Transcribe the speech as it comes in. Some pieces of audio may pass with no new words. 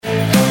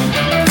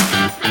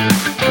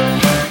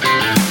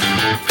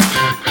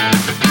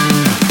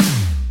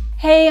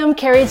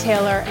Carrie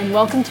Taylor, and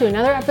welcome to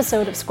another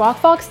episode of Squawk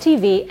Fox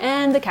TV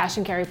and the Cash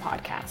and Carry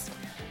podcast.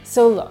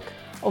 So look,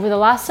 over the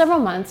last several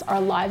months,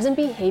 our lives and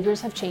behaviors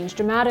have changed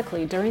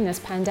dramatically during this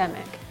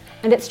pandemic,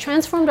 and it's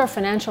transformed our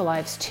financial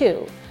lives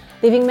too,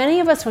 leaving many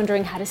of us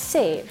wondering how to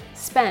save,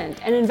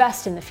 spend, and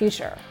invest in the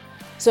future.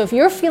 So if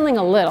you're feeling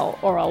a little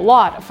or a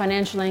lot of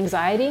financial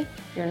anxiety,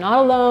 you're not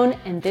alone,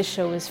 and this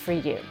show is for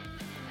you.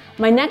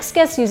 My next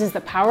guest uses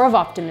the power of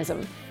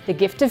optimism, the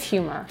gift of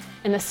humor,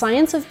 and the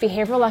science of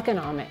behavioral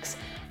economics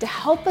to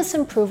help us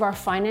improve our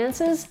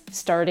finances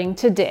starting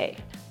today.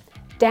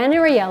 Dan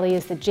Ariely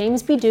is the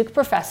James B. Duke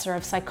Professor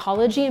of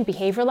Psychology and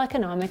Behavioral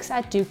Economics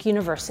at Duke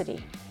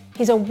University.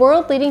 He's a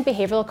world-leading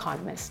behavioral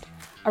economist,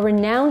 a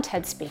renowned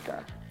TED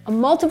speaker, a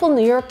multiple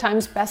New York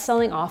Times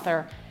best-selling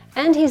author,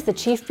 and he's the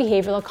chief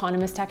behavioral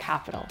economist at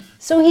Capital.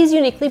 So he's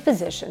uniquely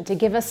positioned to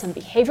give us some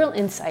behavioral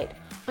insight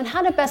on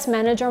how to best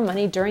manage our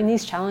money during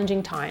these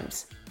challenging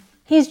times.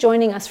 He's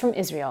joining us from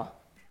Israel.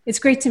 It's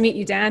great to meet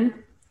you,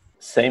 Dan.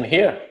 Same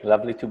here.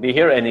 Lovely to be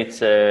here. And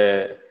it's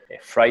a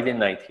Friday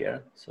night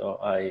here. So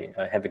I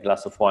have a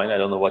glass of wine. I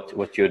don't know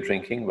what you're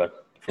drinking,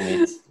 but for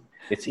me,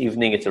 it's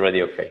evening. It's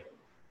already okay.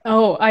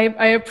 Oh,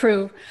 I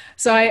approve.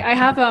 So I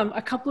have a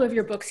couple of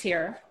your books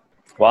here.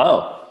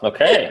 Wow.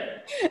 Okay.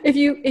 If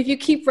you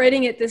keep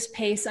writing at this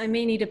pace, I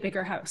may need a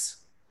bigger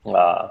house.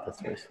 Wow, that's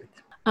very sweet.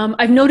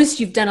 I've noticed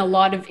you've done a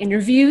lot of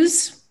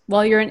interviews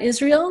while you're in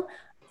Israel,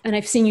 and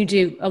I've seen you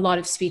do a lot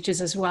of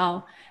speeches as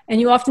well.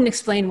 And you often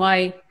explain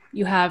why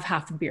you have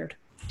half a beard.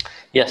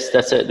 Yes,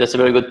 that's a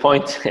very good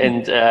point.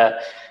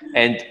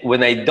 And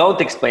when I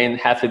don't explain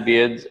half a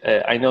beard,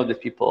 I know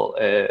that people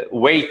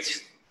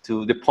wait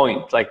to the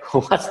point. Like,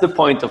 what's the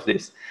point of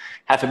this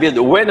half a beard?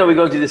 When are we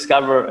going to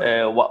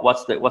discover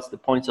what's the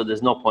point? So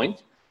there's no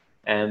point.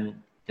 And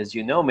as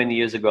you know, many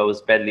years ago, I was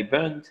badly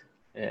burned.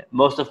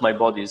 Most of my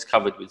body is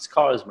covered with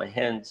scars. My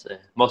hands,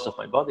 most of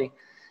my body.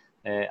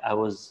 I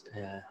was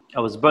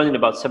burned in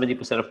about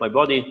 70% of my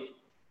body.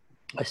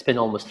 I spent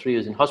almost 3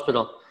 years in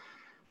hospital.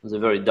 It was a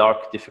very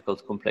dark,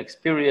 difficult, complex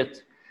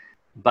period.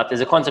 But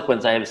as a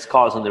consequence, I have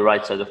scars on the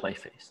right side of my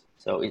face.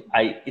 So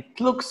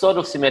it looks sort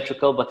of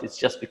symmetrical, but it's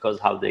just because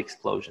how the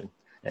explosion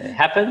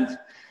happened.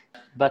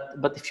 But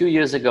a few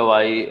years ago,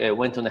 I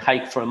went on a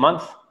hike for a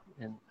month,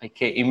 and I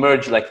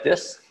emerged like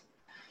this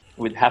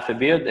with half a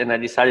beard, and I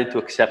decided to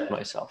accept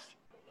myself.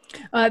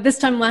 This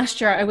time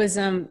last year, I was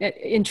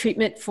in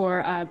treatment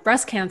for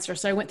breast cancer,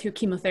 so I went through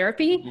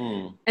chemotherapy.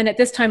 And at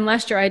this time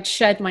last year, I'd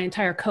shed my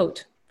entire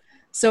coat.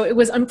 So it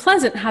was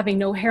unpleasant having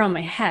no hair on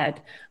my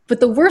head, but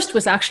the worst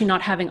was actually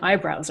not having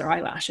eyebrows or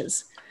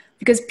eyelashes,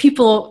 because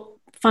people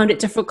found it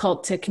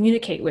difficult to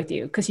communicate with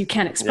you because you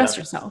can't express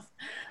yourself.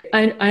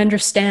 I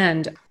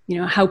understand,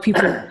 how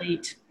people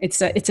relate.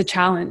 It's a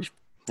challenge.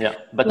 Yeah,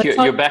 but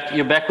you're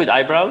back with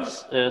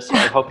eyebrows, so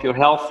I hope your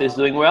health is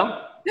doing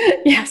well.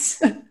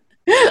 Yes,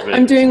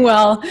 I'm doing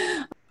well.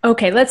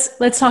 Okay,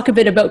 let's talk a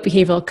bit about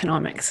behavioral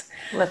economics.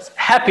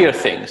 Happier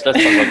things.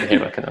 Let's talk about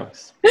behavioral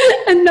economics.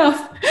 Enough.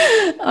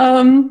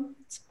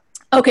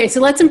 Okay,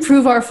 so let's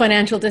improve our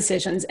financial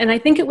decisions. And I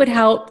think it would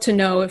help to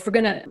know, if we're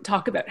going to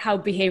talk about how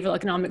behavioral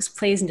economics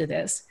plays into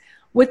this,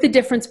 what the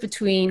difference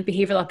between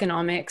behavioral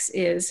economics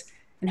is,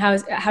 and how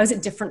is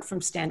it different from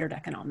standard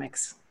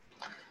economics?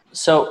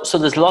 So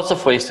there's lots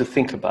of ways to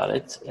think about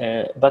it,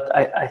 but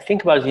I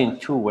think about it in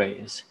two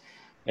ways.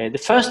 The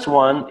first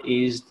one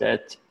is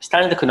that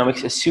standard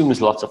economics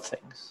assumes lots of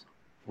things.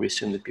 We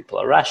assume that people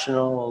are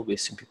rational. We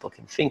assume people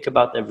can think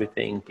about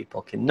everything.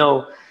 People can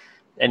know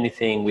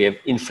anything. We have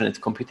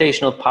infinite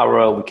computational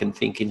power. We can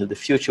think into the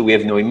future. We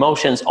have no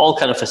emotions, all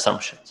kind of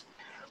assumptions.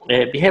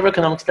 Behavioral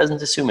economics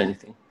doesn't assume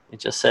anything. It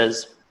just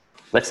says,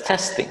 let's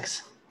test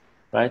things,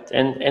 right?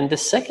 And the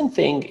second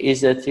thing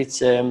is that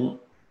it's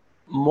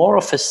more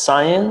of a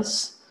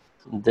science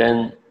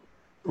than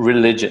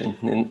religion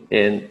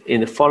in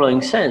the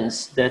following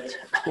sense that,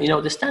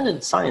 the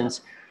standard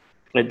science,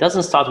 it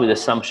doesn't start with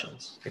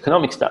assumptions.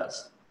 Economics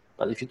does.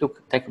 But if you talk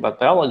about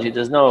biology,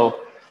 there's no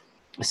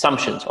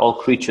assumptions. All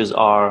creatures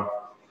are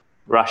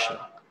rational.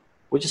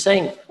 We're just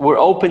saying we're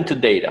open to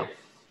data.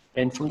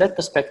 And from that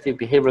perspective,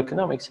 behavioral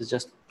economics is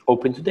just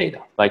open to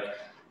data. Like,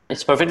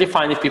 it's perfectly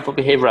fine if people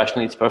behave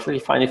rationally. It's perfectly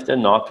fine if they're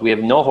not. We have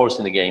no horse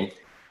in the game,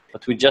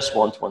 but we just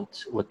want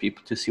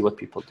people to see what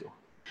people do.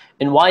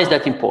 And why is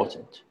that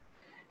important?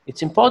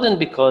 It's important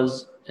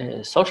because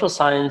social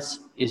science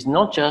is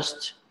not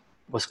just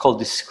what's called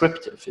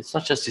descriptive. It's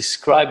not just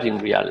describing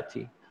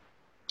reality.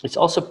 It's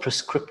also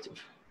prescriptive.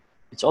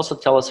 It's also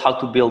tell us how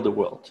to build the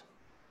world.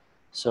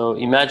 So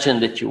imagine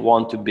that you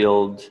want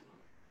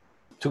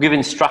to give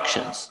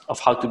instructions of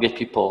how to get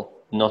people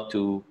not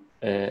to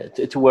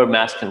wear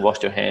masks and wash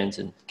their hands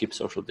and keep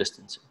social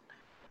distancing.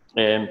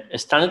 A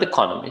standard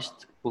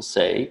economist will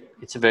say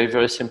it's a very,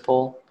 very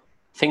simple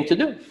thing to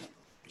do.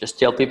 Just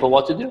tell people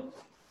what to do.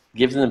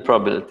 Give them the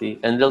probability,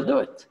 and they'll do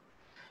it.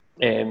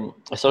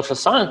 A social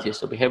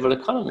scientist or behavioral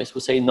economist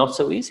will say not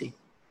so easy.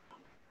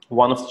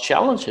 One of the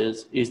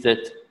challenges is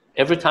that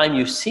every time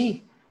you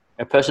see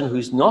a person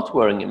who's not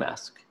wearing a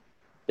mask,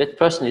 that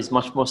person is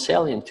much more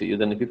salient to you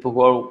than the people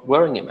who are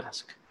wearing a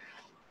mask.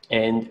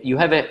 And you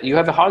have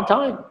a hard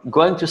time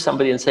going to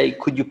somebody and say,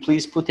 could you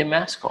please put a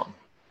mask on?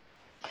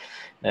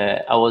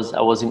 I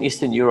was in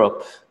Eastern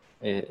Europe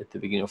at the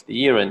beginning of the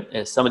year,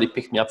 and somebody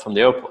picked me up from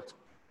the airport.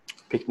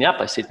 Picked me up,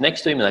 I sit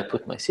next to him, and I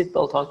put my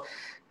seatbelt on,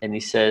 and he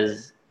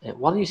says,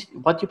 why do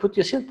you put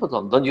your seatbelt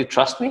on? Don't you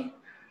trust me?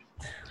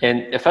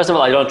 And first of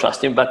all, I don't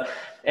trust him, but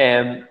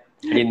I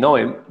didn't know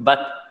him. But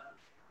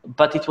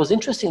it was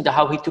interesting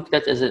how he took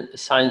that as a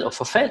sign of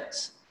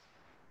offense.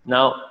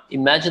 Now,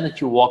 imagine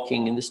that you're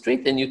walking in the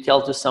street and you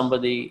tell to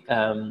somebody,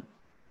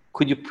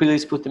 could you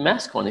please put the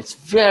mask on? It's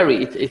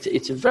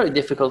a very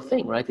difficult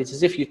thing, right? It's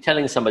as if you're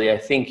telling somebody, I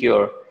think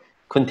you're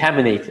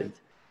contaminated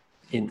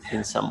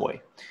in some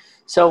way.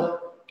 So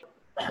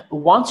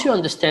once you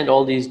understand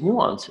all these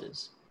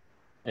nuances,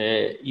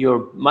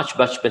 you're much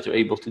better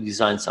able to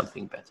design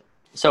something better.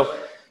 So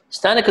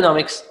standard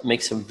economics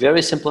makes some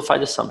very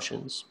simplified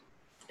assumptions.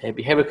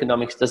 Behavior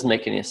economics doesn't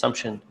make any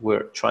assumption.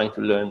 We're trying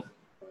to learn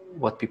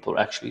what people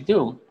actually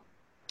do.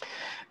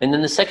 And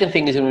then the second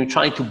thing is when we're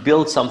trying to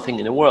build something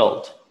in the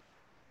world,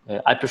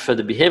 I prefer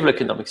the behavioral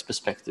economics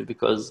perspective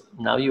because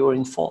now you are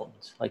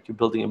informed. Like you're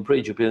building a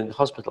bridge, you're building a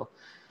hospital,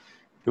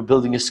 you're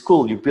building a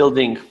school, you're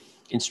building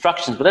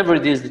instructions, whatever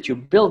it is that you're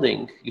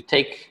building, you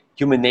take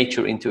human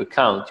nature into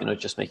account. You're not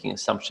just making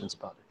assumptions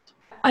about it.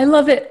 I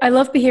love it. I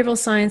love behavioral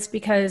science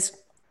because,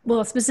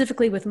 well,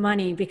 specifically with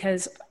money,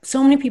 because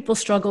so many people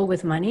struggle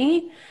with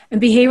money,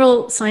 and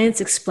behavioral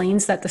science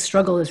explains that the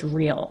struggle is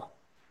real,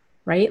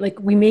 right? Like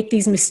we make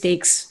these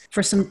mistakes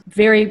for some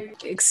very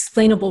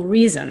explainable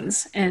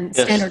reasons, and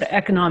Yes. Standard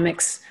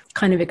economics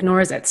kind of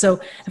ignores it. So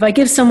if I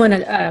give someone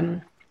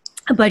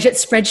a budget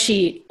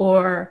spreadsheet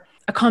or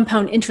a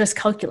compound interest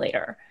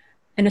calculator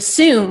and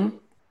assume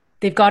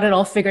they've got it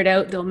all figured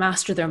out, they'll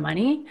master their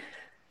money,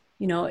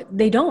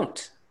 they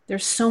don't.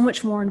 There's so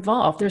much more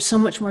involved. There's so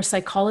much more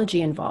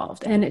psychology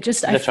involved. And it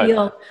just, I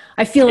feel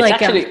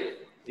like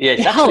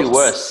it's actually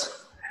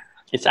worse.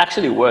 It's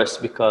actually worse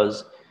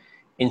because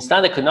in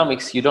standard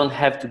economics, you don't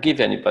have to give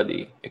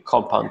anybody a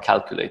compound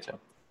calculator.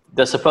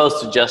 They're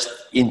supposed to just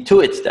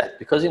intuit that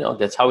because,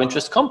 that's how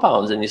interest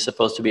compounds and you're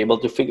supposed to be able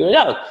to figure it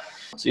out.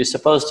 So you're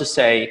supposed to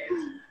say,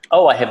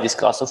 oh, I have this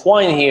glass of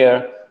wine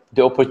here.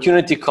 The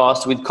opportunity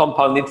cost with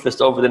compound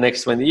interest over the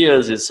next 20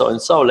 years is so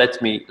and so.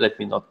 Let me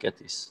not get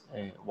this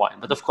wine.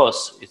 But of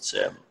course,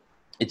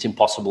 it's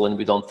impossible, and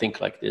we don't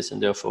think like this,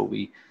 and therefore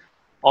we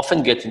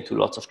often get into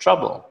lots of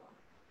trouble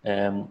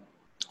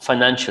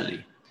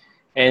financially.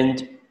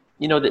 And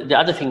the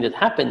other thing that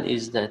happened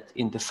is that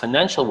in the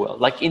financial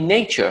world, like in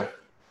nature,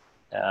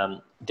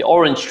 the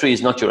orange tree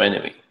is not your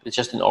enemy. It's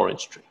just an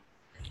orange tree.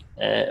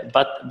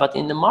 But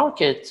in the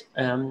market,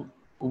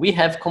 we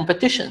have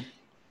competition.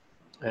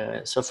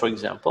 So, for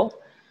example,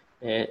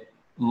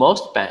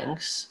 most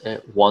banks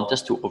want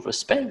us to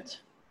overspend,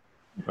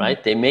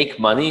 right? They make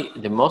money,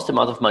 the most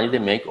amount of money they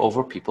make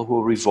over people who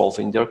are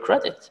revolving their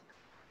credit.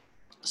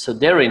 So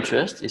their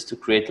interest is to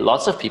create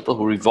lots of people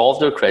who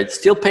revolve their credit,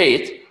 still pay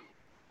it,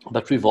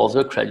 but revolve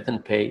their credit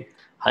and pay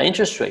high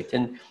interest rate.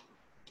 And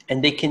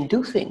they can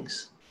do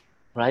things,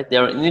 right?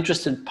 They're an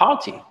interested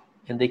party,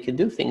 and they can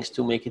do things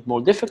to make it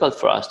more difficult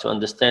for us to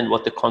understand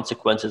what the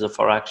consequences of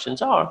our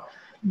actions are.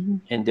 Mm-hmm.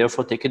 And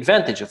therefore take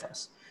advantage of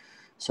us.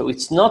 So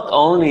it's not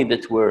only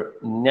that we're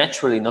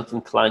naturally not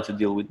inclined to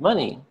deal with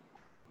money,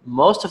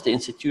 most of the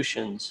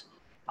institutions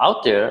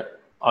out there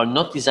are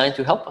not designed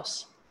to help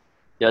us.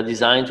 They are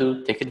designed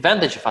to take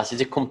advantage of us.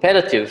 It's a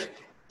competitive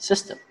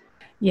system.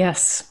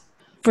 Yes,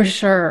 for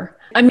sure.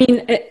 I mean,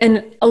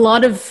 and a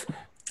lot of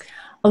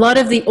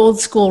the old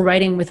school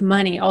writing with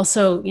money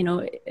also,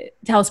 it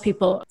tells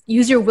people,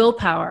 use your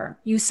willpower,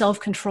 use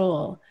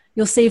self-control,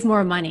 you'll save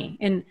more money.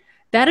 And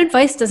that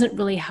advice doesn't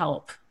really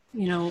help.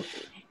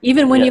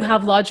 Even when you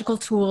have logical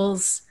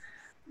tools,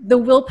 the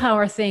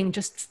willpower thing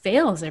just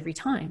fails every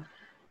time.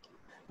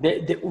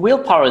 The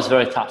willpower is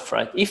very tough,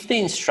 right? If the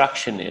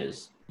instruction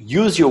is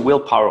use your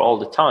willpower all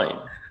the time,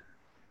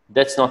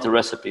 that's not a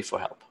recipe for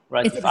help,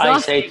 right? It's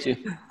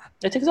exhausting.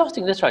 It's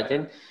exhausting, that's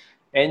right.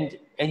 And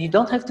you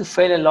don't have to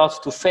fail a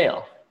lot to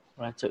fail,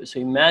 right? So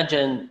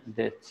imagine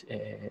that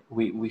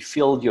we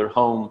filled your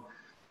home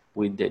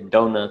with the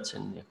donuts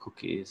and the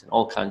cookies and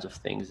all kinds of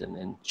things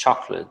and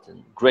chocolate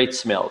and great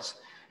smells.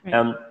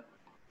 Right.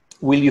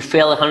 Will you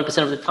fail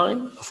 100% of the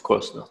time? Of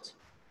course not.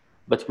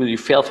 But will you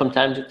fail from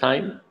time to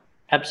time?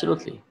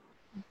 Absolutely.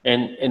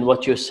 And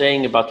what you're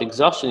saying about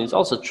exhaustion is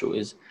also true,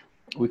 is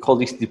we call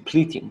this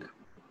depleting.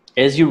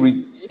 As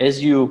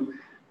you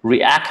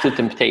react to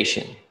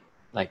temptation,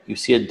 like you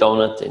see a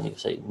donut and you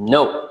say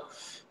no,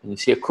 and you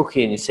see a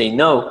cookie and you say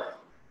no,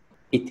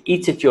 it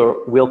eats at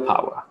your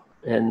willpower.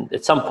 And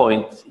at some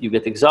point, you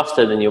get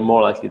exhausted and you're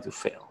more likely to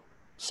fail.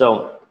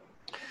 So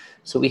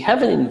we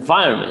have an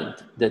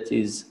environment that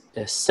is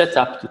set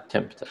up to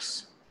tempt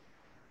us.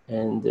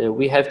 And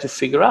we have to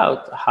figure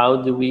out how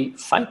do we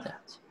fight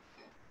that.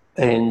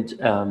 And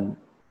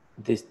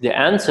the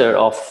answer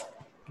of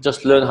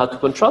just learn how to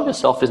control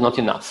yourself is not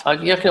enough.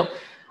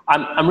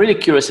 I'm really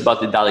curious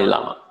about the Dalai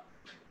Lama.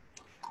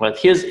 But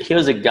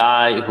here's a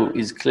guy who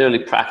is clearly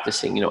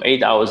practicing,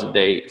 8 hours a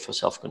day for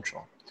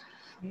self-control.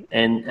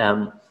 And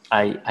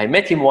I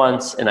met him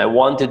once, and I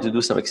wanted to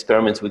do some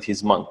experiments with his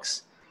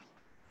monks.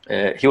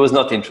 He was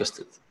not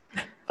interested.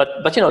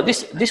 But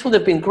this would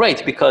have been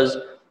great because,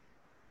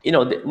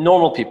 the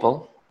normal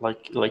people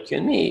like you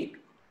and me,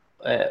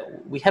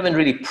 we haven't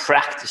really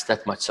practiced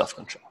that much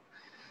self-control.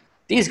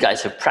 These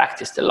guys have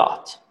practiced a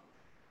lot,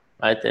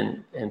 right?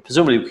 And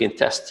presumably we can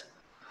test,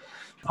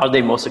 are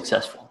they more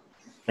successful?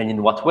 And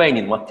in what way, and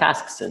in what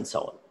tasks, and so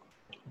on.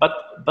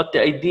 But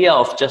the idea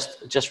of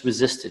just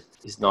resist it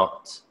is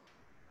not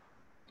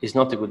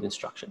a good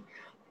instruction.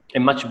 A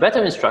much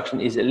better instruction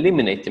is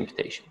eliminate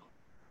temptation.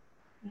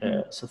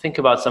 So think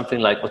about something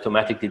like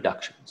automatic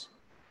deductions.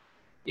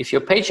 If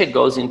your paycheck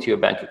goes into your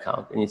bank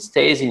account and it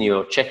stays in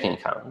your checking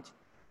account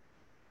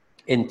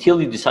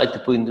until you decide to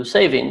put into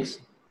savings,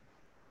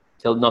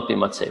 there'll not be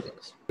much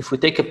savings. If we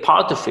take a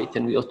part of it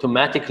and we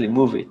automatically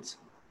move it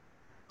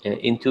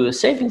into a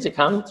savings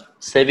account,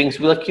 savings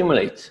will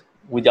accumulate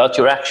without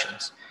your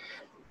actions.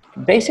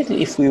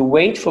 Basically, if we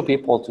wait for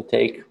people to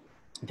take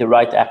the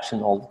right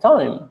action all the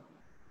time,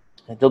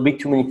 there'll be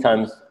too many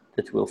times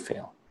that we'll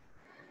fail.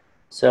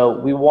 So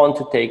we want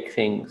to take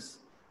things,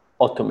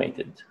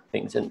 automated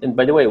things. And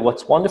by the way,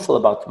 what's wonderful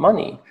about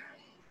money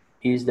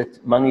is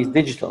that money is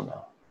digital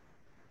now,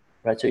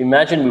 right? So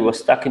imagine we were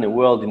stuck in a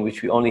world in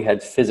which we only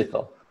had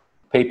physical,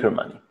 paper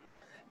money.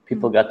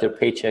 People got their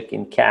paycheck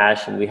in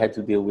cash and we had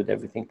to deal with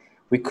everything.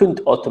 We couldn't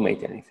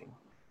automate anything.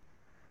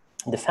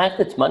 The fact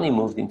that money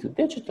moved into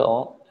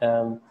digital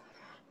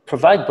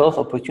provide both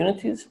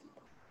opportunities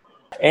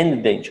and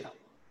the danger.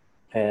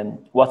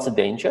 What's the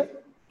danger?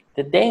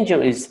 The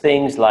danger is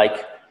things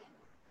like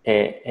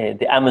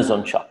the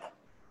Amazon shop,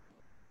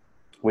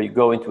 where you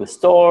go into a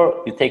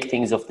store, you take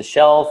things off the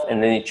shelf, and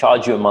then they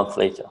charge you a month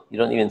later. You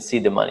don't even see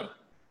the money,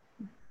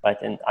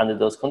 right? And under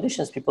those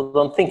conditions, people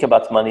don't think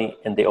about money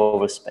and they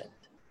overspend.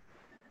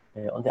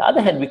 On the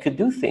other hand, we could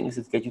do things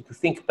that get you to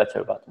think better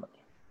about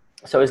money.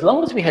 So as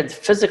long as we had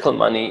physical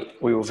money,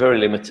 we were very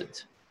limited.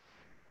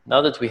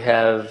 Now that we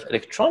have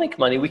electronic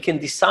money, we can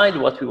decide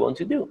what we want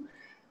to do.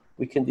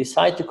 We can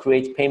decide to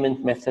create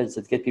payment methods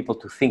that get people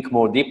to think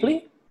more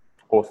deeply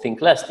or think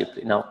less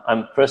deeply. Now,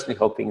 I'm personally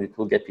hoping that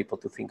we'll get people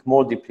to think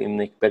more deeply and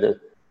make better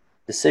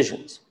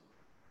decisions.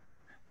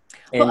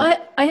 Well,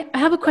 I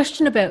have a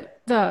question about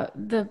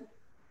the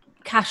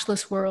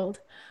cashless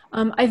world.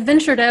 I've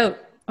ventured out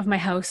of my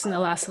house in the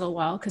last little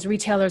while because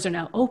retailers are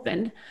now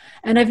open,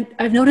 and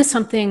I've noticed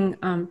something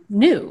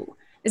new,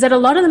 is that a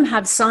lot of them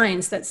have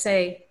signs that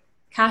say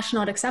cash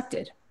not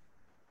accepted.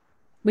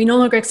 We no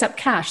longer accept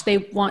cash. They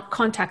want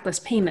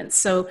contactless payments,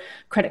 so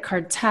credit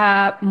card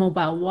tap,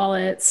 mobile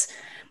wallets.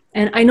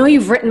 And I know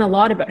you've written a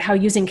lot about how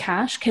using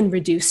cash can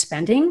reduce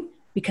spending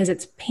because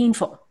it's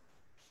painful,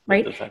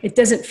 right? It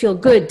doesn't feel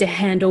good to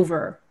hand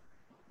over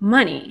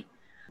money.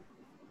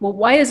 Well,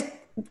 why is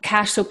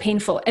cash so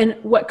painful? And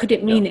what could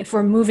it mean if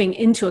we're moving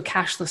into a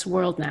cashless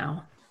world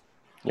now?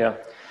 Yeah.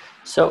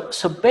 So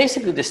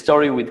basically the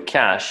story with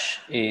cash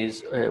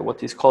is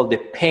what is called the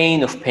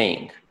pain of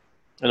paying.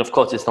 And of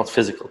course, it's not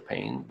physical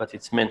pain, but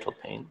it's mental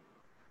pain.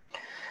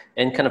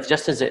 And kind of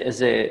just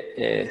as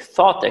a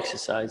thought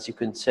exercise, you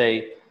can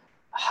say,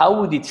 how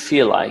would it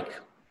feel like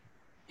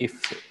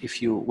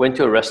if you went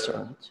to a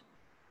restaurant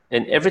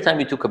and every time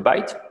you took a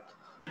bite,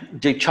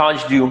 they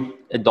charged you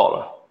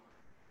 $1?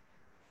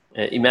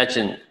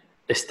 Imagine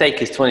a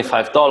steak is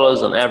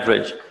 $25 on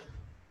average.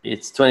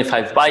 It's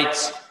 25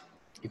 bites.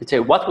 You could say,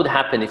 what would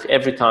happen if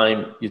every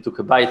time you took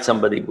a bite,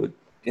 somebody would,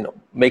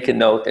 make a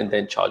note and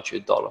then charge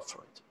you $1 for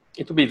it?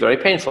 It would be very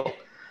painful,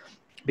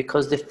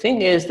 because the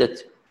thing is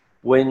that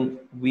when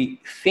we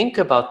think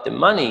about the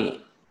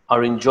money,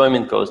 our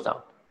enjoyment goes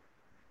down,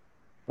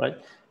 right?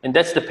 And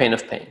that's the pain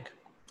of paying.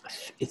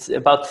 It's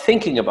about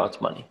thinking about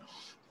money.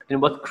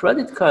 And what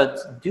credit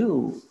cards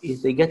do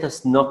is they get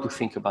us not to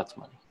think about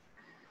money,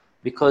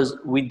 because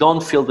we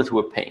don't feel that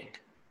we're paying.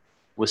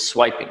 We're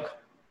swiping.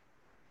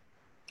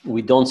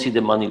 We don't see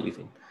the money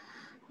leaving.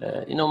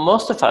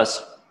 Most of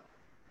us,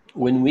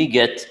 when we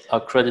get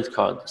our credit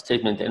card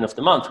statement at the end of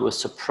the month, we're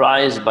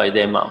surprised by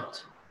the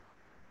amount.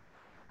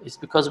 It's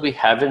because we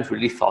haven't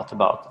really thought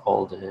about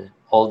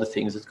all the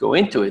things that go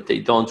into it. They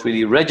don't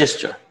really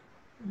register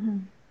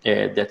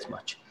that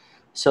much.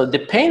 So the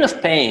pain of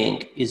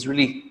paying is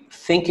really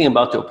thinking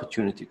about the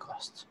opportunity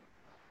cost.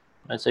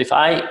 And so if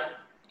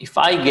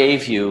I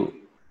gave you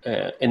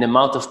an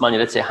amount of money,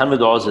 let's say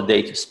 $100 a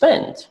day to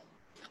spend,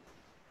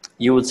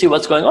 you would see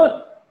what's going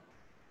on.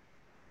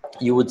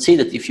 You would see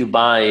that if you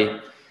buy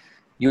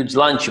huge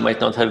lunch, you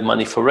might not have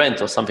money for rent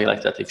or something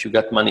like that if you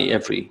got money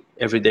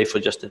every day for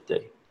just a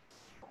day.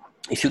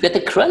 If you get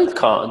a credit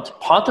card,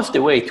 part of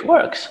the way it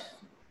works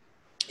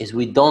is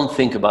we don't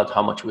think about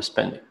how much we're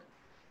spending.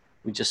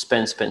 We just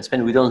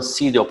spend. We don't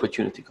see the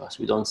opportunity cost.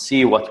 We don't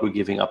see what we're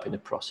giving up in the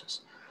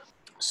process.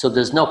 So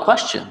there's no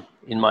question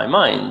in my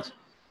mind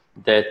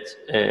that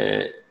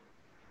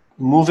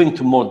moving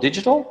to more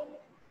digital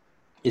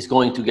is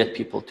going to get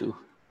people to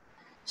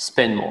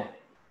spend more.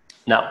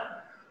 Now,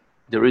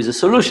 there is a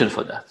solution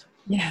for that.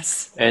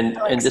 Yes. And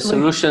the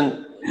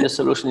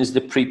solution is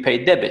the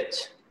prepaid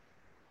debit.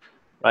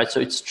 Right,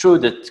 so it's true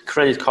that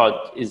credit card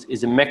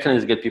is a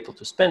mechanism to get people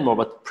to spend more,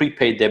 but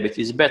prepaid debit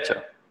is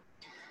better.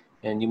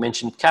 And you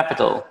mentioned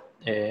Capital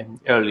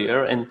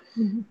earlier, and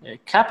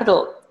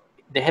Capital,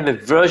 they have a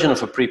version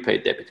of a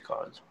prepaid debit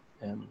card.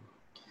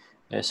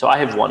 So I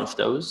have one of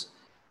those,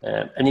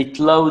 and it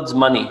loads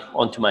money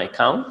onto my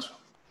account,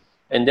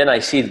 and then I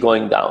see it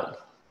going down.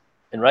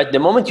 And right, the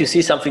moment you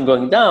see something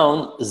going down,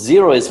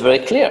 zero is very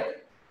clear.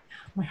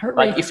 My heart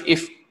rate. Like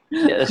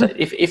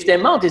if the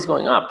amount is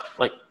going up,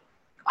 like,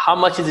 how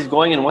much is it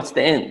going and what's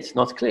the end?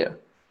 Not clear.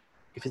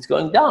 If it's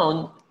going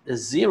down, the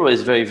zero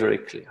is very, very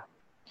clear.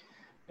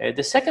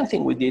 The second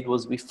thing we did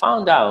was we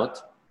found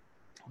out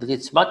that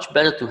it's much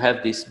better to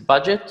have this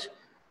budget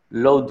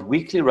load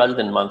weekly rather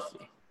than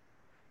monthly.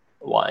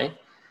 Why?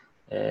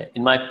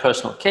 In my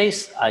personal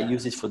case, I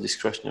use it for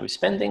discretionary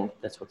spending.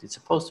 That's what it's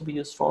supposed to be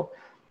used for.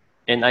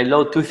 And I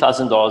load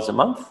 $2,000 a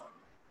month.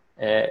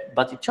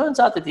 But it turns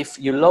out that if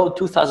you load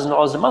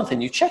 $2,000 a month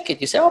and you check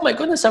it, you say, oh my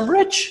goodness, I'm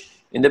rich.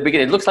 In the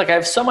beginning, it looks like I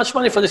have so much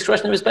money for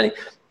discretionary spending.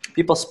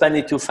 People spend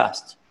it too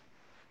fast.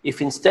 If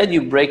instead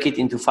you break it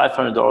into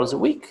 $500 a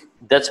week,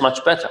 that's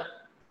much better.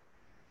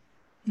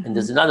 And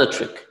there's another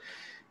trick.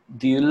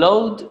 Do you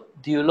load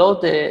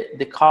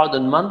the card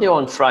on Monday or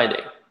on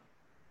Friday?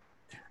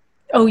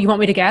 Oh, you want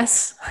me to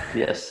guess?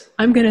 Yes.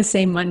 I'm going to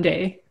say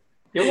Monday.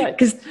 You're right.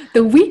 Because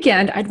the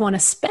weekend I'd want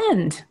to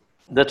spend.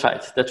 That's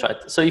right.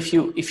 So if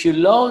you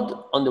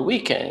load on the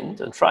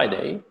weekend, on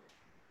Friday,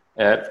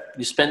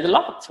 you spend a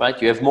lot,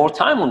 right? You have more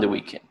time on the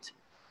weekend.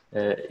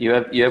 You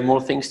have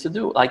more things to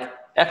do. Like,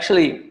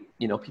 actually,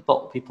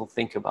 people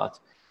think about,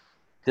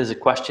 there's a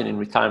question in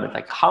retirement,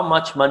 like, how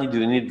much money do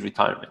you need in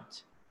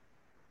retirement?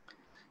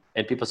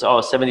 And people say,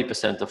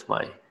 70% of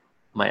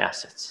my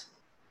assets.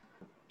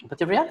 But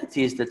the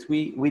reality is that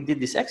we did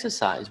this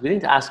exercise. We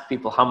didn't ask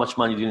people how much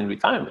money do you need in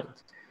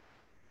retirement.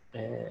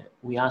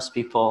 We asked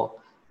people,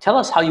 tell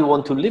us how you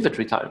want to live at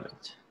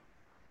retirement.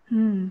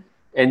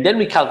 And then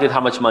we calculate how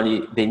much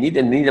money they need,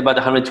 and they need about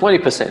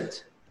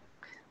 120%.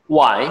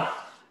 Why?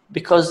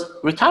 Because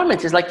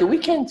retirement is like the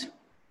weekend.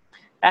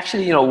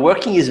 Actually,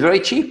 working is very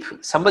cheap.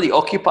 Somebody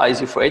occupies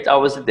you for 8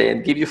 hours a day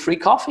and give you free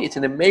coffee. It's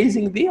an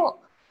amazing deal.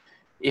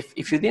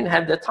 If you didn't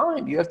have the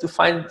time, you have to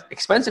find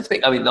expensive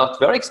things. I mean, not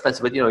very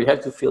expensive, but you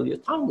have to fill your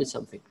time with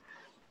something.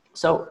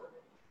 So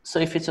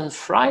if it's on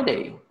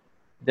Friday,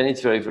 then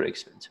it's very, very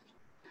expensive.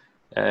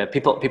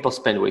 People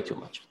spend way too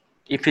much.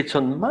 If it's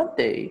on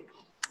Monday,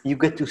 you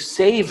get to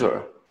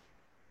savor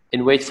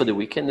and wait for the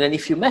weekend. And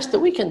if you miss the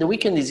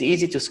weekend is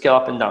easy to scale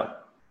up and down.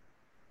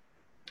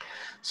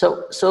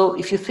 So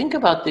if you think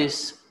about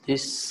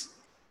this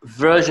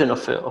version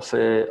of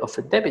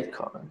a debit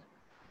card,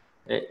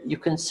 you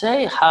can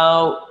say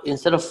how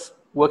instead of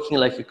working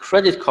like a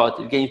credit card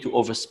to get you to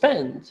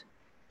overspend,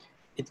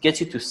 it gets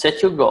you to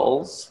set your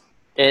goals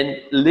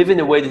and live in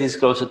a way that is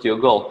closer to your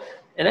goal,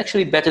 and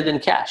actually better than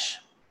cash,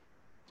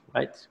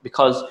 right?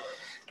 Because,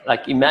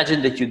 like,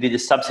 imagine that you did a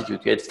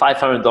substitute. You had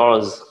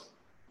 $500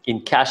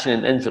 in cash in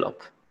an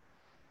envelope,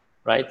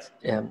 right?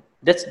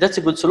 That's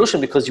a good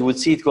solution because you would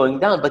see it going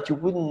down, but you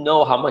wouldn't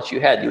know how much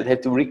you had. You would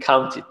have to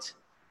recount it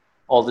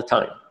all the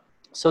time.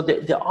 So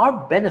there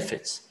are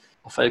benefits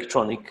of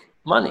electronic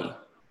money.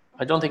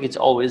 I don't think it's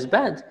always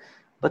bad,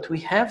 but we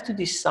have to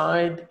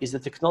decide, is the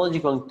technology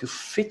going to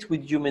fit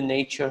with human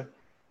nature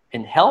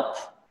and help?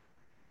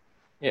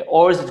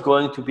 Or is it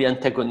going to be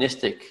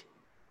antagonistic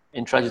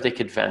and try to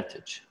take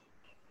advantage?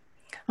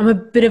 I'm a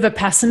bit of a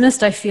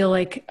pessimist. I feel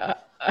like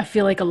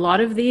a lot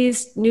of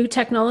these new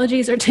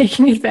technologies are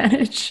taking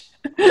advantage.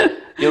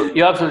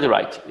 You're absolutely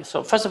right.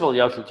 So first of all,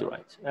 you're absolutely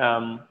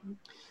right.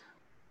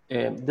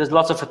 There's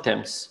lots of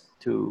attempts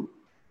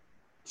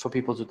for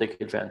people to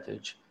take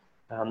advantage.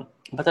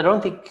 But I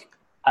don't think,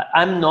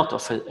 I'm not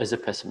as a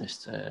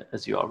pessimist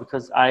as you are,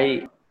 because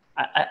I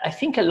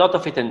think a lot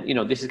of it,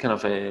 and this is kind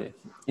of an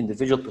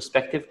individual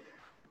perspective,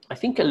 I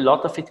think a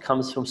lot of it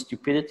comes from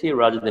stupidity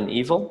rather than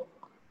evil.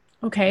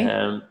 Okay.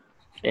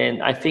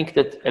 And I think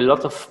that a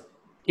lot of,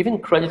 even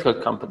credit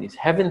card companies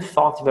haven't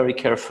thought very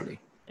carefully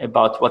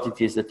about what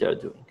it is that they're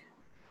doing.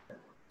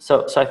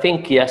 So I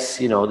think, yes,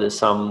 there's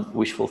some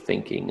wishful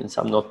thinking and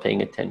some not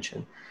paying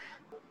attention.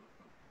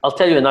 I'll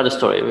tell you another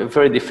story, a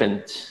very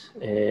different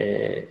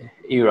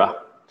era.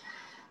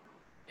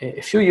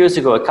 A few years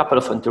ago, a couple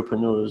of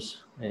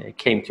entrepreneurs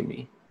came to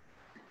me,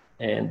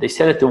 and they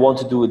said that they want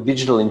to do a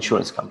digital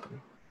insurance company.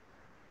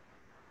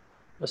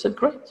 I said,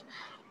 great.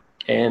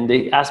 And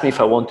they asked me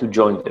if I want to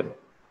join them.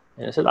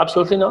 And I said,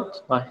 absolutely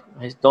not. I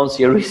don't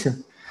see a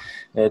reason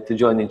to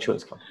join the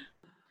insurance company.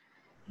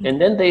 And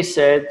then they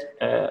said,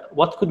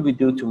 what could we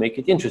do to make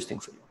it interesting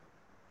for you?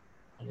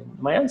 And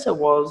my answer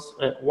was,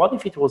 what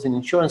if it was an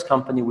insurance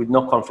company with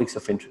no conflicts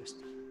of interest?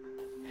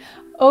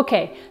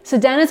 Okay, so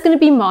Dan is going to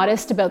be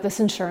modest about this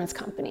insurance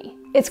company.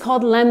 It's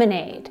called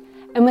Lemonade.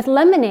 And with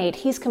Lemonade,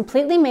 he's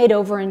completely made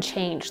over and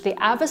changed the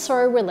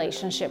adversarial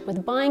relationship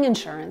with buying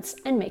insurance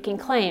and making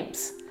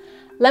claims.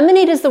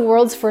 Lemonade is the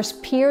world's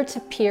first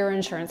peer-to-peer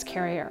insurance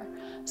carrier.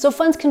 so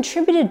funds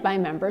contributed by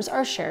members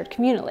are shared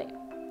communally.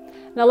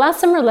 Now, last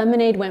summer,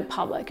 Lemonade went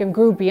public and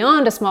grew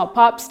beyond a small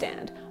pop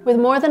stand with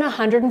more than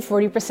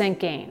 140%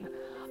 gain.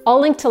 I'll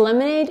link to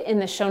Lemonade in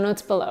the show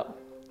notes below.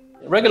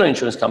 Regular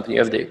insurance company, you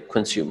have the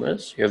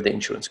consumers, you have the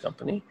insurance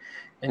company,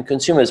 and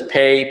consumers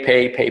pay.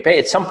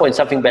 At some point,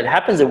 something bad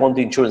happens, they want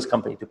the insurance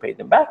company to pay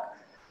them back.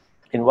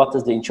 And what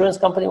does the insurance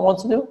company want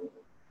to do?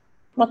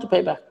 Not to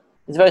pay back.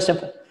 It's very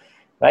simple,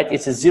 right?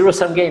 It's a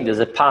zero-sum game. There's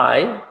a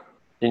pie.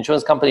 The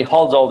insurance company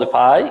holds all the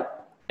pie,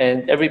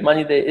 and every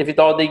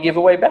dollar they give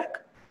away back,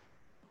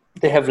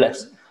 they have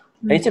less.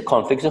 And it's a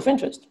conflict of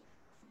interest.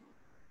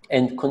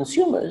 And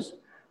consumers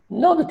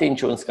know that the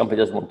insurance company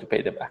doesn't want to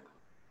pay them back.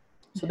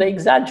 So they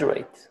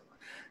exaggerate.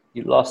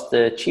 You lost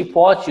a cheap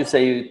watch, you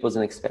say it was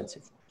an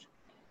expensive watch.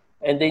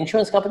 And the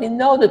insurance company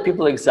know that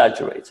people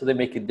exaggerate, so they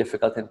make it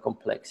difficult and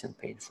complex and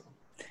painful.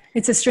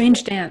 It's a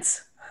strange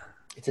dance.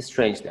 It's a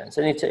strange dance,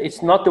 and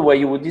it's not the way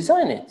you would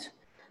design it.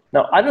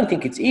 Now, I don't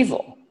think it's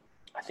evil.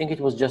 I think it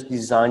was just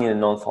designed in a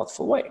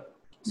non-thoughtful way.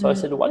 So I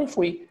said, what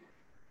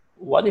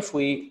if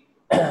we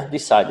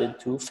decided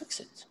to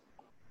fix it?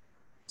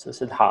 So I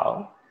said,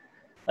 how?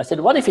 I said,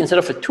 what if instead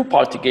of a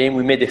two-party game,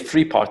 we made a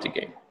three-party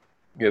game?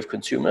 You have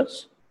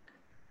consumers,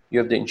 you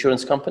have the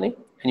insurance company,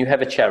 and you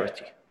have a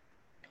charity.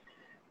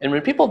 And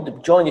when people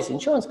join this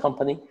insurance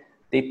company,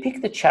 they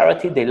pick the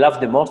charity they love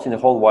the most in the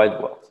whole wide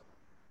world.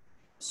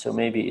 So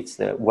maybe it's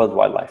the World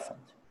Wildlife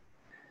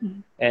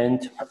Fund.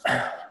 And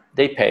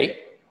they pay,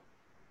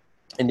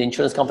 and the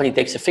insurance company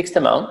takes a fixed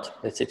amount,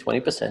 let's say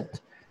 20%.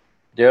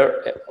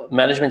 Their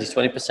management is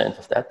 20%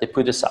 of that. They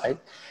put aside,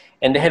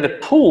 and they have a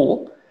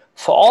pool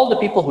for all the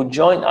people who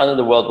join under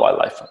the World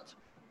Wildlife Fund.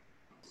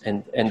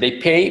 And they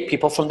pay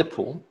people from the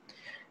pool.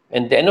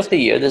 And at the end of the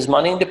year, there's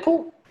money in the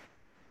pool.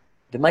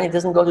 The money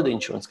doesn't go to the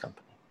insurance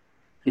company.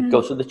 It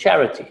goes to the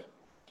charity.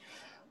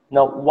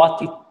 Now, what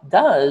it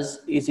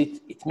does is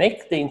it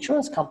makes the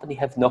insurance company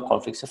have no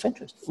conflicts of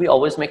interest. We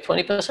always make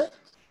 20%.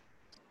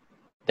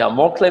 There are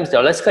more claims, there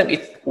are less claims.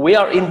 We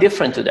are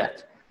indifferent to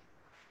that.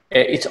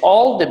 It's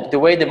all the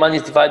way the money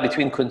is divided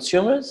between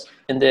consumers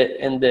and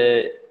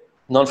the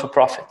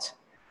non-for-profit.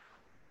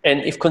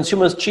 And if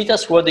consumers cheat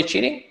us, who are they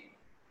cheating?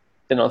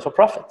 The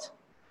non-for-profit.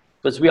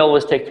 Because we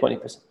always take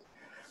 20%.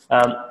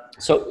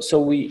 So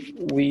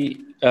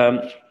we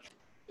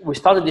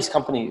started this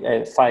company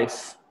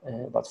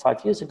about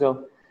 5 years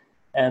ago,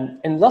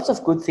 and lots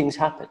of good things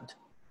happened.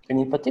 And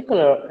in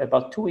particular,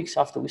 about 2 weeks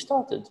after we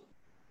started,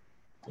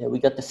 we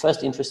got the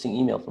first interesting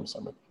email from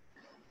somebody.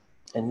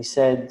 And he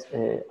said,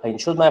 I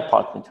insured my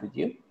apartment with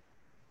you.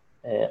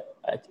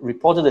 I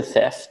reported a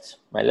theft.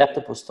 My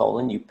laptop was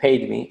stolen. You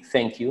paid me.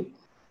 Thank you.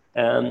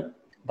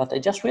 But I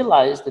just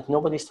realized that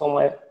nobody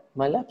stole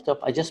my laptop.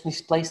 I just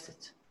misplaced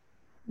it.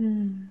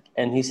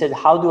 And he said,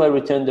 how do I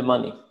return the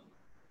money?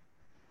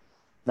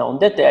 Now, on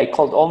that day, I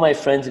called all my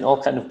friends in all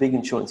kinds of big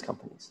insurance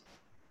companies.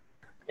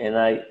 And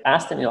I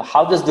asked them,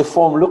 how does the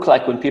form look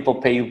like when people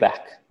pay you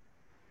back?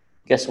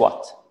 Guess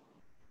what?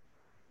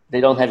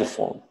 They don't have a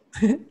form.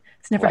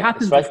 It's never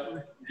happened right?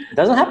 before. It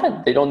doesn't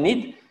happen. They don't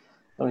need.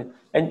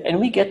 And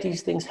we get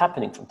these things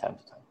happening from time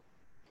to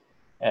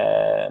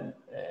time.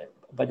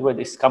 By the way,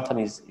 this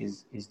company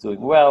is doing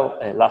well.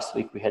 Last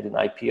week, we had an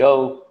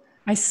IPO.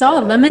 I saw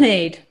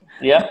Lemonade.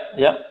 Yeah.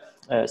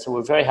 So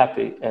we're very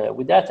happy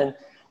with that.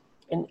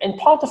 And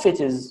part of it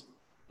is,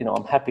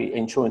 I'm happy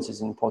insurance is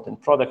an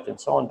important product and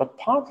so on, but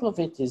part of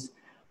it is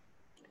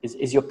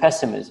your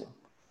pessimism,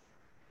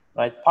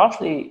 right?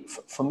 Partly,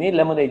 for me,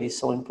 Lemonade is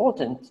so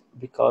important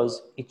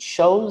because it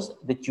shows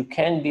that you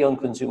can be on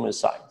consumer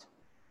side,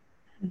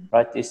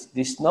 right?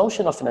 This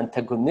notion of an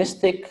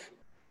antagonistic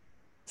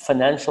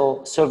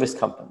financial service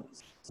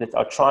companies that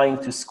are trying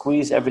to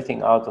squeeze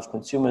everything out of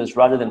consumers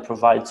rather than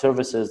provide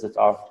services that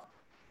are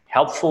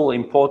helpful,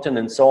 important,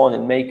 and so on,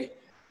 and make,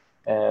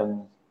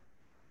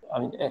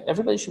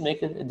 everybody should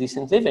make a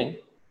decent living,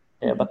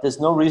 but there's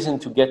no reason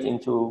to get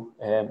into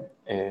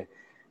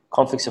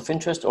conflicts of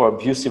interest or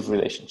abusive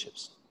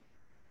relationships.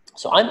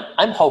 So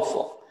I'm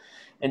hopeful.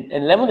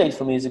 And Lemonade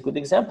for me is a good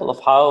example of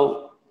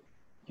how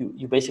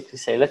you basically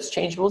say, let's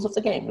change the rules of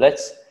the game.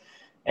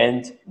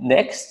 And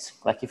next,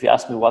 like if you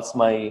ask me what's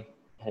my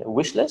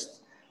wish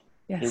list,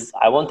 is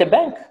I want a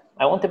bank.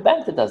 I want a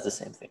bank that does the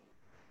same thing.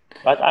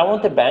 Right? I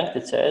want a bank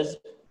that says,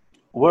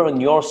 we're on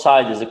your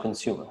side as a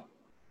consumer.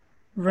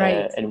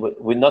 Right. And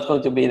we're not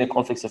going to be in a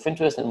conflict of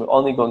interest, and we're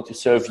only going to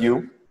serve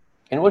you,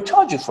 and we'll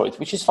charge you for it,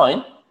 which is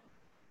fine,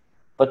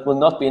 but we'll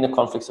not be in a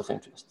conflict of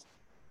interest.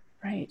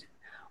 Right.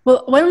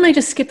 Well, why don't I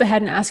just skip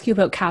ahead and ask you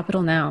about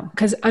Capital now?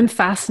 Because I'm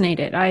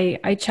fascinated.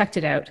 I checked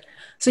it out.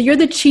 So you're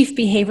the chief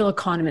behavioral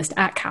economist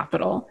at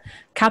Capital.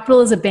 Capital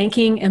is a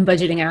banking and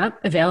budgeting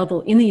app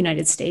available in the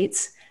United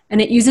States,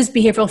 and it uses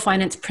behavioral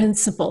finance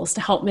principles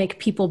to help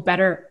people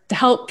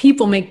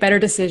make better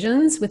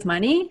decisions with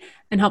money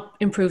and help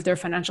improve their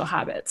financial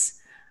habits.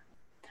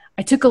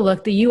 I took a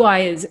look. The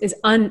UI is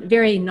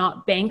very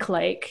not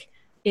bank-like.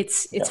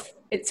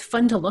 It's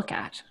fun to look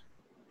at.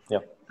 Yeah.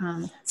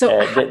 So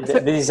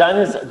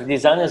the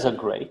designers are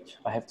great.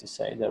 I have to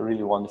say they're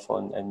really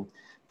wonderful, and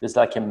there's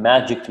like a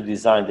magic to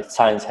design that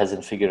science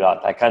hasn't figured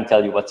out. I can't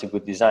tell you what's a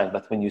good design,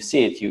 but when you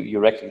see it, you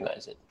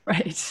recognize it.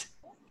 Right.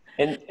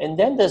 And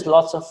then there's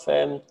lots of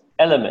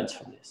elements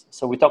from this.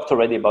 So we talked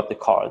already about the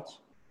cards,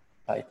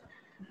 right?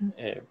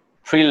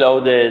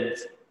 Preloaded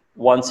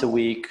once a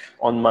week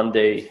on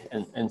Monday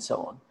and so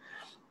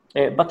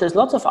on. But there's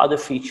lots of other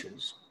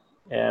features.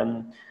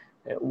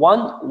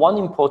 One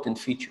important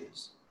feature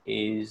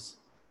is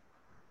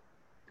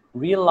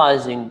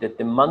realizing that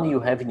the money you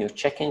have in your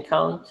checking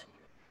account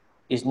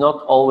is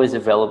not always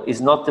available,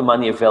 is not the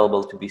money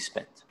available to be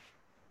spent.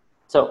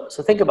 So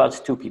think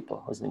about two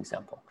people as an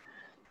example.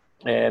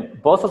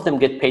 Both of them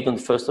get paid on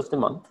the first of the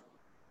month.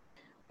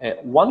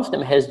 One of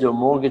them has their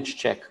mortgage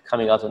check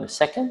coming out on the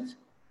 2nd,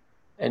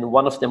 and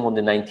one of them on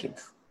the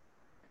 19th.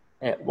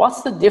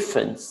 What's the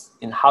difference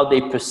in how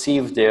they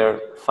perceive their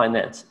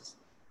finances?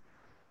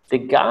 The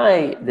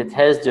guy that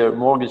has their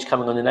mortgage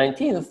coming on the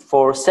 19th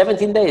for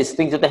 17 days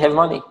thinks that they have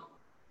money,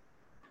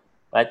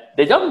 right?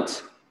 They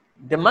don't.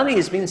 The money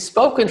is being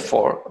spoken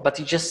for, but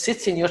it just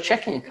sits in your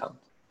checking account.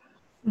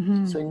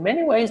 Mm-hmm. So in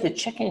many ways, the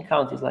checking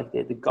account is like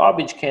the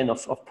garbage can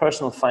of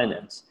personal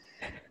finance.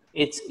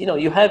 It's,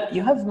 you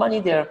have money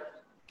there.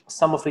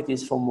 Some of it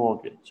is for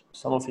mortgage.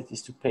 Some of it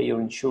is to pay your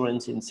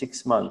insurance in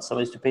 6 months. Some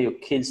of it is to pay your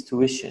kids'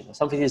 tuition.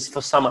 Some of it is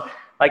for summer.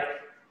 Like,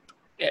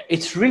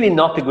 it's really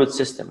not a good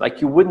system.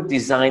 Like, you wouldn't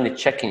design a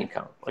checking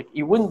account. Like,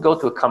 you wouldn't go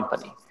to a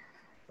company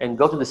and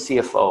go to the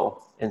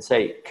CFO and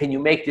say, can you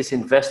make this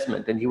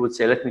investment? And he would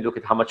say, let me look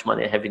at how much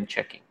money I have in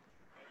checking.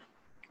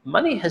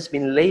 Money has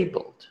been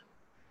labeled.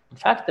 In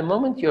fact, the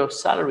moment your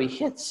salary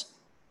hits,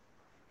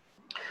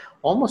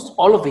 almost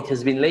all of it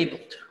has been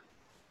labeled.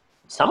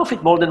 Some of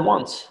it more than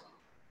once.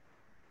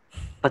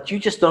 But you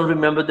just don't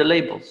remember the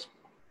labels.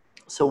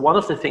 So one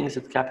of the things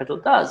that Capital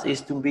does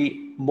is to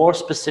be more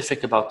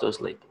specific about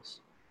those labels.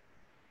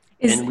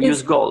 And we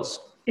use goals.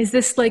 Is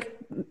this like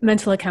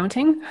mental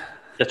accounting?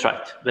 That's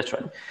right.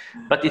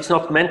 But it's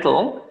not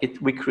mental.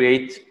 We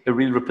create a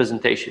real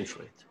representation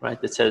for it, right?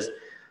 That says,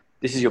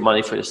 this is your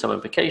money for your summer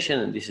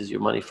vacation, and this is your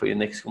money for your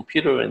next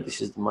computer, and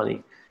this is the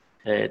money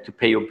to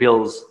pay your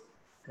bills,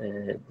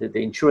 the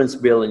insurance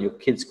bill and your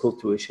kids' school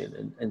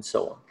tuition, and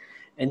so on.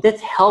 And that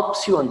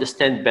helps you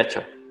understand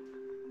better.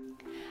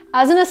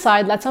 As an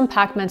aside, let's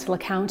unpack mental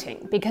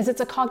accounting, because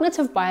it's a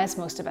cognitive bias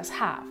most of us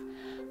have.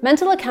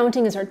 Mental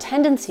accounting is our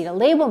tendency to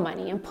label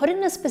money and put it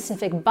in a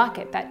specific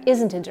bucket that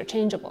isn't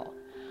interchangeable.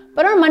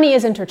 But our money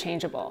is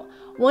interchangeable.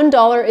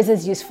 $1 is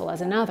as useful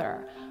as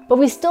another, but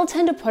we still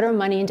tend to put our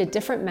money into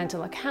different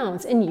mental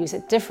accounts and use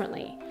it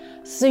differently.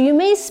 So you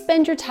may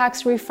spend your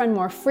tax refund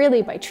more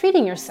freely by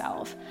treating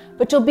yourself,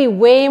 but you'll be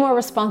way more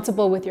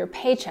responsible with your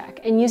paycheck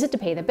and use it to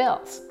pay the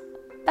bills.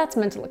 That's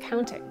mental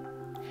accounting.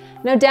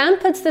 Now, Dan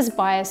puts this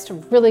bias to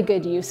really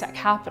good use at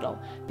Capital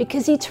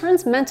because he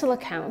turns mental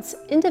accounts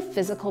into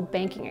physical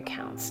banking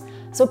accounts,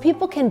 so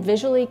people can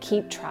visually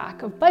keep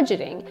track of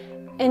budgeting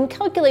and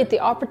calculate the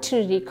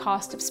opportunity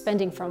cost of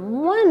spending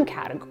from one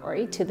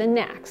category to the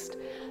next.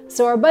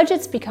 So our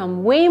budgets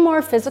become way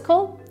more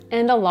physical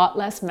and a lot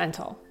less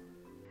mental.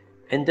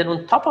 And then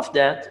on top of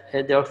that,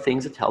 there are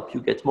things that help you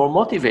get more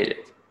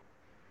motivated.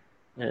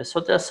 So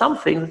there are some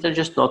things that are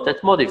just not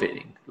that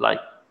motivating, like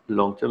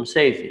long-term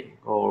saving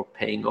or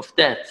paying off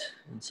debt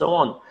and so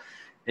on.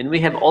 And we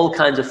have all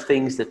kinds of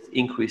things that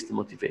increase the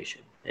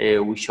motivation.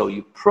 We show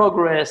you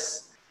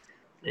progress.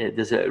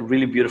 There's a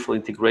really beautiful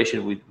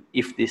integration with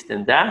if this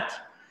then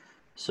that.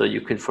 So you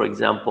can, for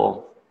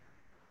example,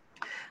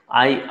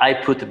 I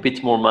put a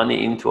bit more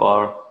money into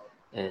our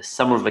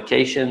summer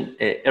vacation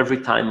every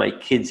time my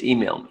kids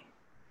email me.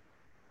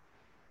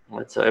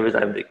 Right? So every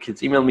time the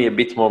kids email me, a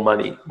bit more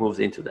money moves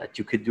into that.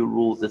 You could do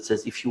rules that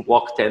says if you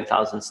walk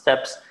 10,000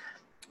 steps,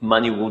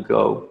 money will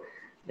go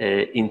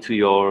into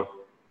your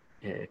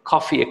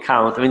coffee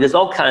account. I mean, there's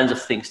all kinds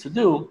of things to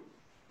do,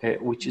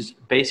 which is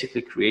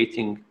basically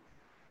creating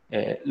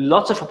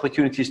lots of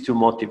opportunities to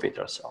motivate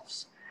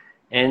ourselves.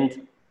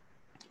 And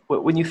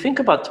when you think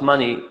about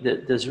money,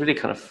 there's really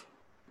kind of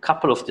a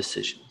couple of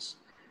decisions.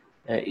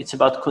 It's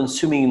about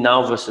consuming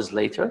now versus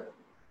later.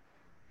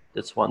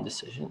 That's one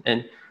decision.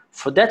 And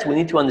for that, we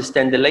need to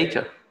understand the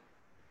later.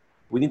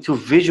 We need to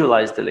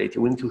visualize the later.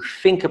 We need to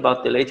think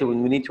about the later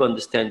when we need to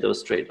understand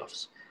those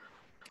trade-offs.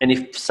 And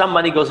if some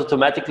money goes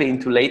automatically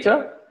into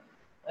later,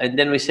 and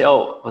then we say,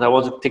 oh, but I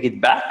want to take it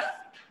back,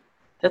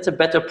 that's a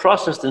better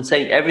process than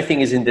saying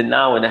everything is in the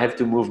now and I have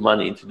to move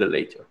money into the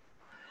later.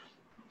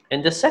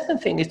 And the second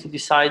thing is to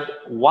decide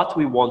what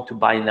we want to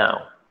buy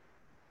now.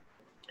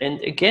 And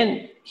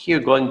again, here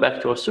going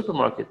back to our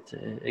supermarket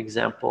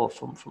example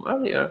from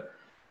earlier,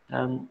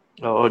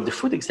 or the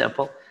food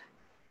example,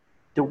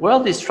 the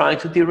world is trying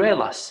to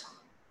derail us.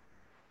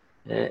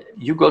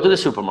 You go to the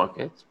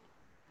supermarket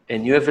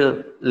and you have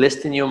a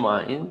list in your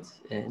mind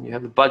and you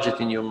have a budget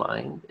in your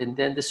mind, and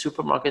then the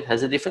supermarket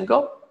has a different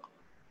goal.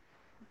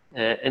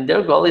 And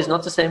their goal is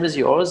not the same as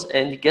yours,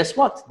 and guess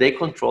what? They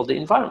control the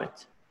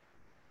environment.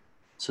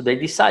 So they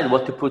decide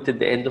what to put at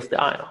the end of the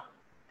aisle.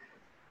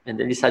 And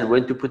they decide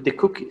when to put the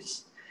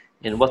cookies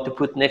and what to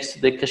put next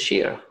to the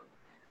cashier.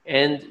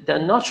 And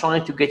they're not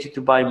trying to get you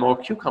to buy more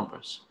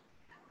cucumbers.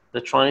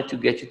 They're trying to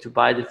get you to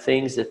buy the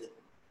things that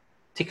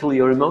tickle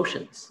your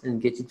emotions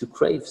and get you to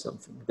crave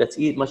something. That's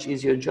a much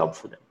easier job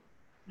for them.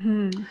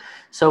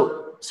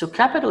 So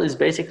capital is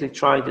basically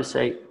trying to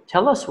say,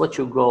 tell us what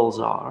your goals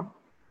are,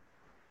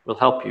 we'll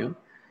help you,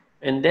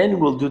 and then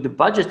we'll do the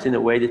budget in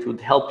a way that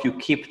would help you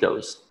keep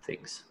those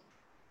things.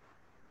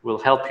 We'll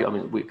help you. I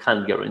mean, we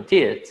can't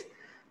guarantee it,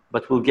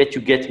 but we'll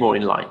get more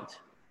in line.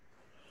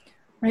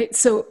 Right.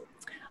 So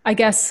I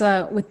guess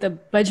with the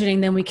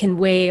budgeting, then we can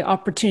weigh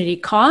opportunity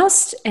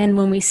cost. And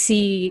when we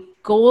see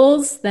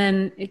goals,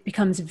 then it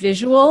becomes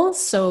visual.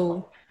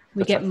 So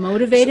we get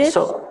motivated.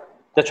 So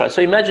that's right.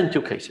 So imagine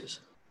two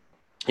cases.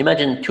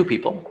 Imagine two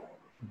people.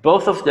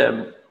 Both of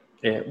them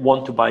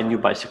want to buy a new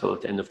bicycle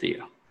at the end of the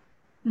year.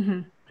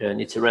 Mm-hmm.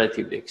 And it's a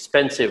relatively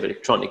expensive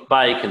electronic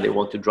bike, and they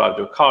want to drive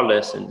their car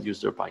less and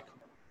use their bike.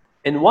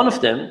 And one of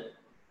them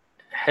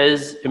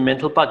has a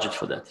mental budget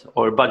for that,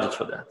 or a budget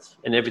for that.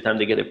 And every time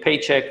they get a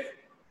paycheck,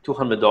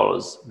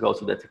 $200 go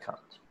to that account.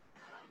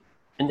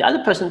 And the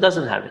other person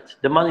doesn't have it.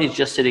 The money is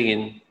just sitting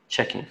in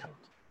checking account.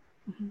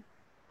 Mm-hmm.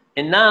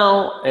 And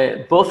now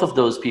both of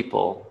those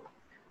people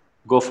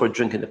go for a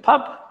drink in the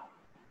pub.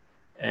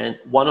 And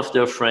one of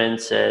their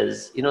friends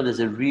says, there's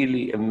a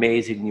really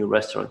amazing new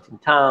restaurant in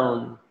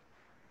town.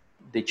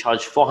 They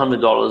charge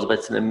 $400, but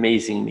it's an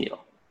amazing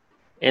meal.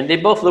 And they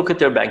both look at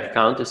their bank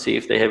account to see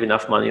if they have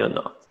enough money or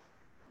not.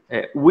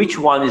 Which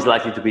one is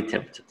likely to be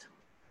tempted?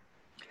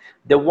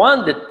 The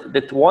one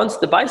that wants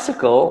the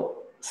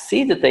bicycle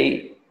see that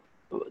they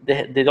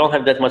don't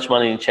have that much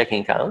money in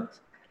checking account,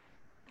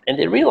 and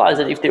they realize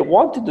that if they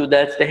want to do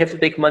that, they have to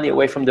take money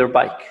away from their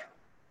bike,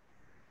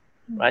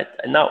 right?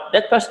 And now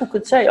that person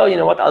could say, oh, you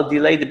know what? I'll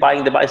delay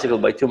buying the bicycle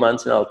by 2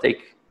 months, and I'll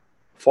take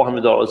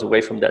 $400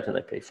 away from that, and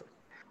I pay for it.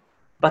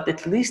 But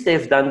at least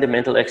they've done the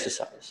mental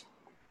exercise.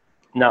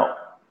 Now,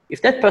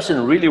 if that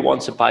person really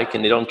wants a bike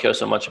and they don't care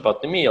so much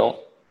about the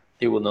meal,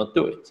 they will not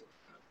do it.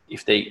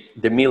 If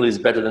the meal is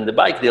better than the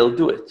bike, they'll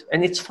do it.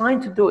 And it's fine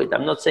to do it.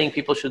 I'm not saying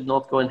people should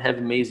not go and have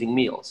amazing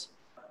meals,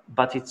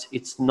 but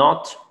it's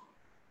not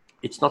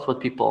what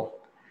people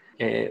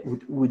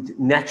would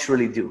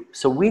naturally do.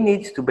 So we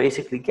need to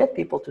basically get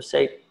people to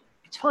say,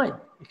 it's fine,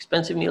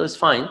 expensive meal is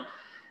fine.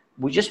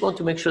 We just want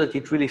to make sure that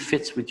it really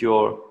fits with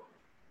your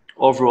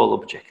overall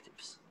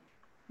objectives.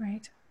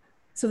 Right.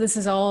 So this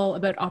is all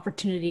about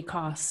opportunity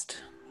cost.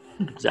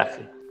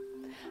 Exactly.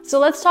 So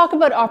let's talk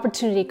about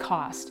opportunity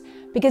cost,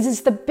 because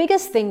it's the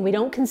biggest thing we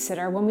don't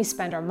consider when we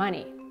spend our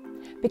money.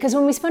 Because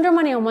when we spend our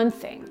money on one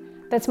thing,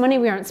 that's money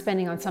we aren't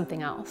spending on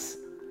something else.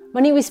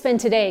 Money we spend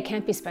today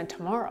can't be spent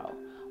tomorrow.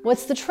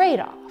 What's the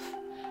trade-off?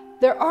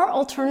 There are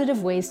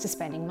alternative ways to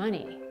spending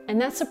money, and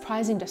that's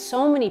surprising to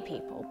so many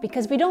people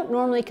because we don't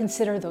normally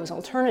consider those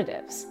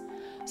alternatives.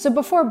 So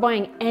before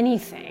buying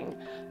anything,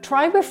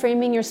 try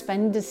reframing your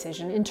spending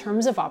decision in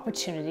terms of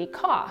opportunity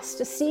cost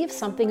to see if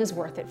something is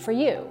worth it for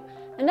you.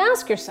 And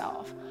ask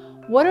yourself,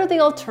 what are the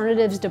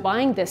alternatives to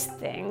buying this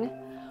thing?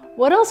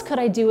 What else could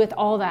I do with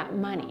all that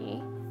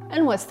money?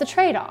 And what's the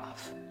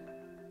trade-off?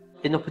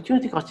 An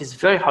opportunity cost is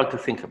very hard to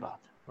think about,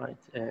 right?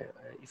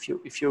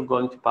 If you're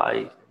going to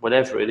buy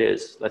whatever it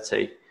is, let's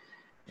say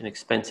an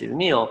expensive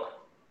meal,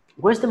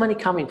 where's the money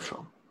coming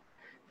from?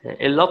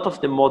 A lot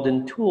of the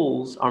modern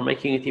tools are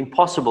making it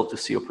impossible to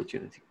see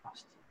opportunity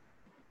cost.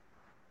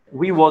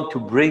 We want to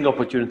bring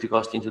opportunity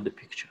cost into the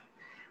picture.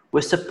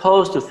 We're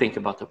supposed to think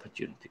about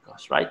opportunity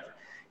cost, right?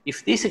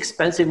 If this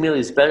expensive meal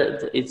is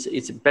better,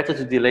 it's better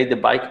to delay the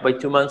bike by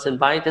 2 months and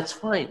buy it, that's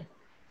fine.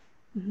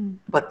 Mm-hmm.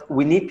 But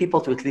we need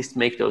people to at least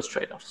make those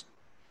trade-offs.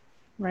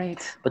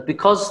 Right. But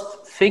because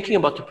thinking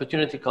about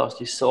opportunity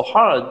cost is so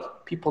hard,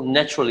 people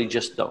naturally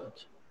just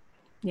don't.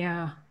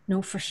 Yeah,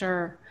 no, for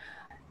sure.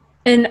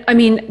 And I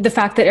mean, the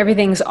fact that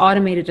everything's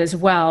automated as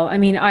well. I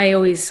mean, I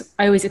always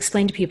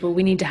explain to people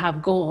we need to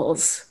have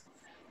goals,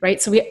 right?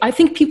 So I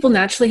think people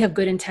naturally have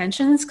good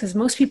intentions because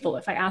most people,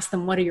 if I ask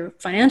them, what are your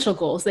financial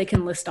goals? They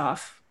can list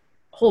off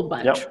a whole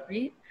bunch, yep.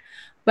 Right?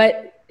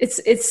 But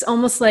it's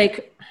almost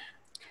like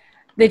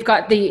they've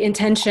got the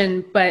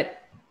intention, but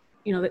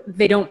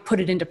they don't put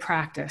it into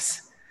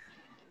practice.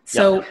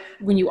 So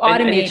when you automate,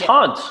 and it's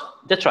hard.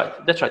 That's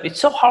right. It's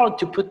so hard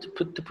to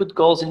put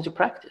goals into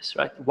practice,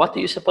 right? What are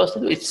you supposed to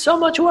do? It's so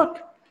much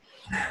work.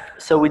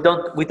 So we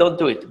don't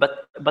do it.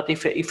 But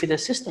if it's a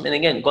system, and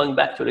again, going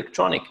back to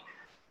electronic,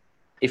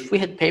 if we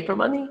had paper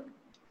money,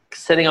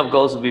 setting up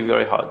goals would be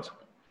very hard.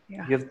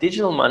 Yeah. You have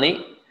digital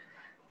money.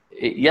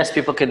 Yes,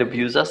 people can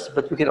abuse us,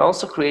 but we can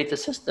also create a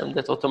system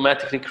that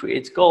automatically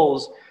creates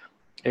goals,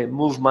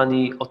 move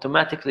money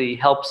automatically,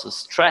 helps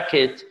us track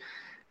it,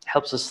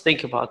 helps us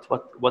think about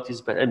what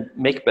is better and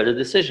make better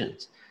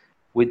decisions.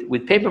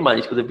 With paper money,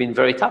 it would have been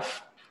very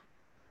tough.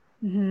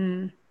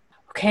 Mm-hmm.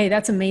 Okay,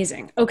 that's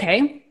amazing.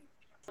 Okay,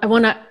 I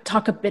want to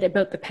talk a bit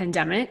about the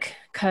pandemic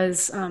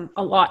because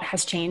a lot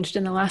has changed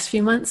in the last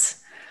few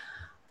months.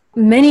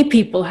 Many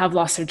people have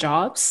lost their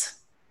jobs.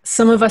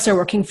 Some of us are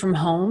working from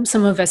home.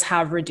 Some of us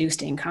have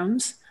reduced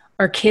incomes.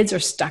 Our kids are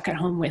stuck at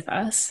home with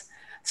us.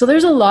 So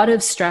there's a lot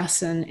of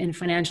stress and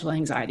financial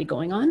anxiety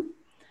going on.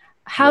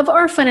 Have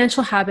our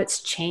financial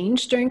habits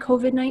changed during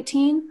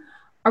COVID-19?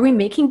 Are we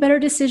making better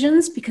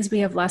decisions because we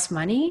have less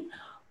money?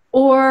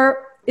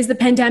 Or is the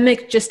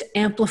pandemic just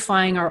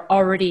amplifying our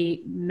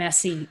already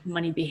messy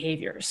money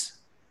behaviors?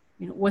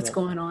 What's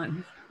going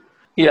on?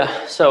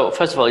 Yeah. So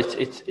first of all,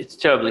 it's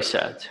terribly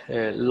sad.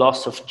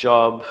 Loss of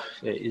job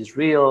is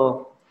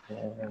real.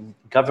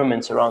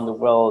 Governments around the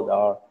world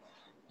are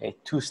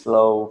too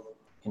slow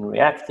in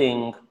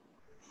reacting,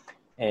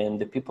 and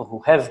the people who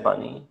have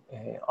money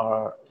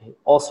are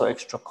also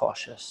extra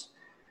cautious.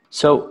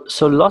 So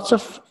lots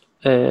of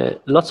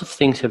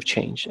things have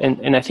changed,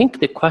 and I think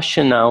the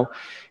question now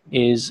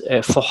is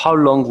for how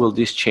long will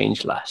this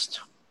change last?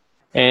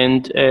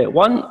 And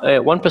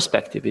one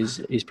perspective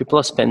is people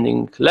are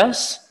spending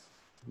less,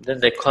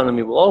 then the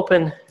economy will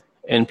open,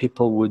 and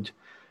people would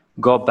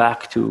go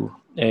back to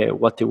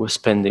what they were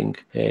spending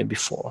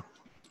before.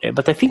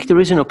 But I think there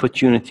is an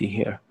opportunity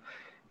here,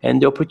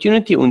 and the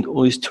opportunity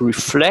is to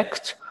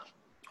reflect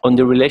on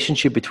the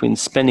relationship between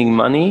spending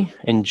money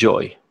and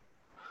joy.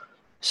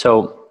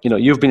 So,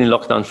 you've been in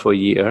lockdown for a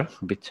year,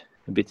 a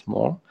bit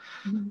more.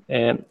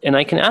 Mm-hmm. And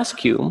I can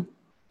ask you,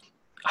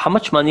 how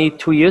much money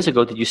 2 years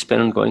ago did you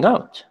spend on going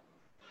out?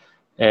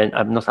 And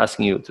I'm not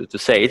asking you to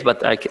say it,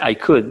 but I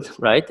could,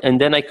 right? And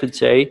then I could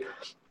say,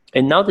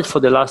 and now that for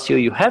the last year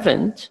you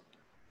haven't,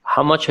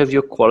 how much have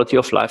your quality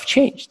of life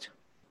changed?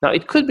 Now,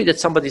 it could be that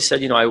somebody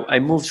said, I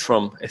moved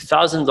from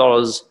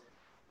 $1,000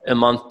 a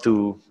month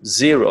to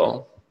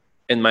zero,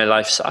 and my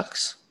life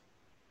sucks.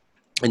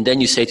 And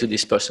then you say to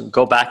this person,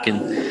 go back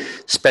and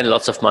spend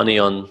lots of money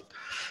on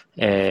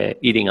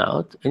eating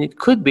out. And it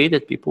could be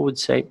that people would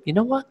say, you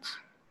know what?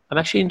 I'm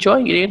actually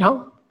enjoying eating at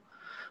home.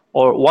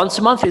 Or once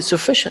a month is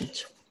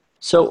sufficient.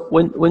 So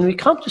when we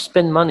come to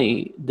spend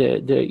money,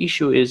 the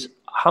issue is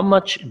how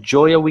much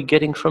joy are we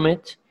getting from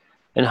it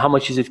and how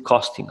much is it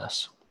costing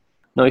us?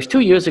 Now, if 2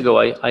 years ago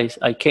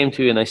I came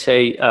to you and I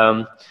say,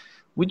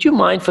 would you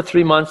mind for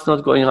 3 months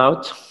not going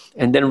out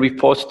and then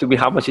report to me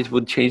how much it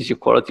would change your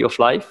quality of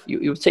life?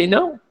 You would say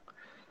no.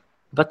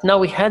 But now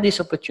we had this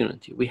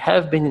opportunity. We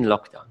have been in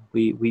lockdown.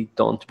 We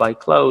don't buy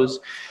clothes.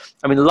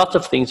 I mean, lots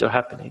of things are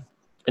happening.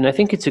 And I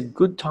think it's a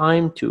good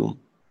time to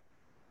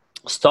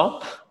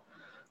stop,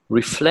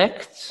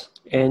 reflect,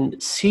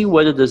 and see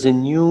whether there's a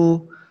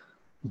new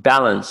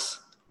balance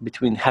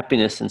between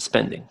happiness and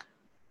spending.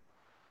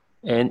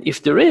 And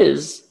if there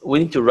is, we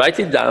need to write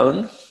it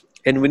down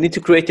and we need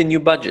to create a new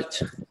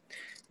budget.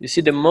 You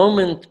see, the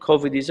moment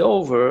COVID is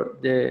over,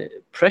 the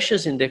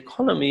pressures in the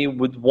economy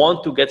would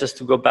want to get us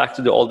to go back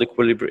to the old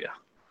equilibria.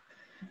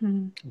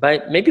 Mm-hmm.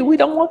 But maybe we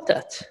don't want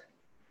that.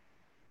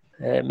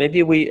 And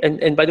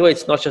by the way,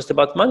 it's not just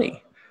about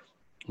money.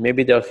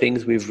 Maybe there are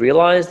things we've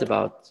realized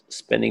about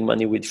spending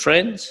money with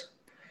friends,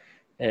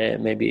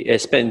 maybe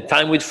spend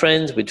time with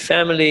friends, with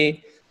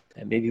family,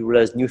 and maybe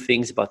realize new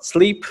things about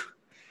sleep.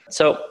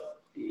 So,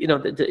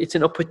 it's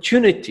an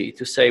opportunity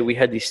to say we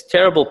had this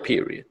terrible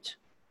period,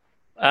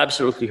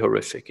 absolutely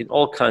horrific in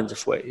all kinds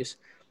of ways.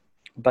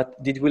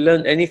 But did we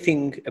learn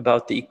anything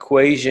about the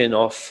equation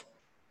of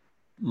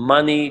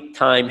money,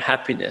 time,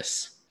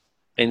 happiness?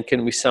 And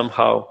can we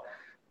somehow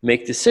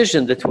make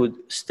decisions that would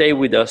stay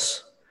with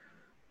us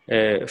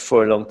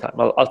for a long time?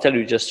 I'll tell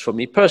you just for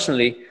me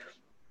personally,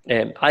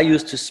 I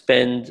used to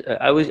spend,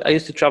 I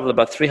used to travel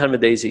about 300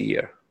 days a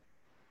year.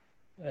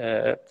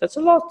 That's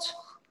a lot.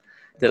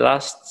 The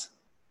last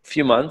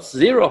few months,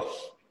 zero.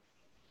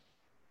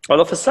 All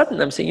of a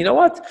sudden, I'm saying, you know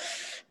what?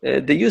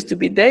 There used to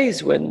be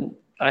days when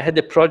I had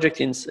a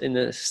project in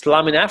a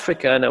slum in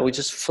Africa, and I would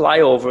just fly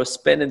over,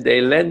 spend a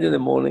day, land in the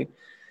morning,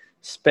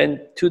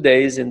 spend 2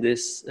 days in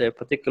this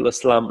particular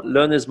slum,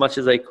 learn as much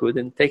as I could,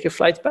 and take a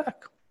flight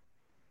back.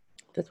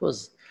 That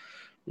was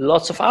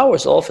lots of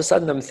hours. All of a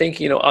sudden, I'm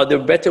thinking, are there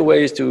better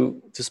ways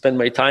to spend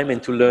my time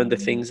and to learn the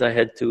things I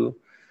had to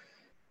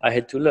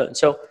learn?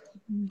 So,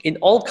 in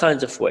all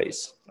kinds of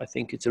ways, I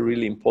think it's a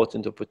really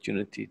important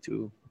opportunity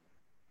to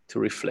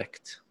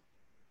reflect.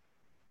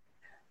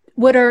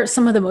 What are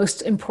some of the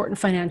most important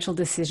financial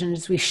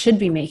decisions we should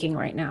be making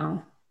right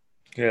now?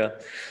 Yeah.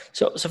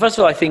 So first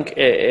of all, I think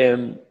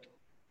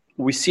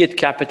we see at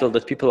Capital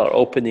that people are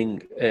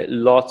opening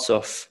lots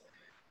of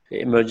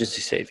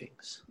emergency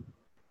savings.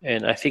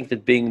 And I think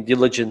that being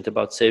diligent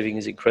about saving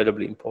is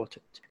incredibly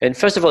important. And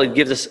first of all, it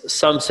gives us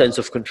some sense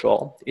of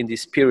control in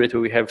this period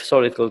where we have so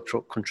little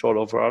control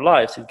over our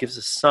lives. It gives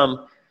us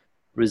some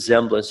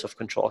resemblance of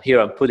control. Here,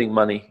 I'm putting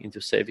money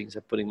into savings.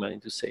 I'm putting money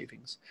into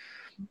savings.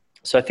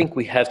 So I think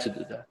we have to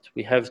do that.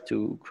 We have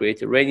to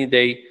create a rainy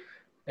day.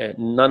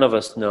 None of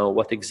us know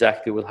what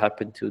exactly will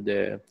happen to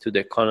the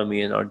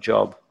economy and our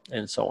job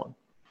and so on.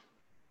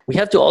 We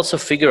have to also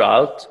figure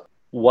out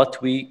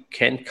what we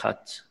can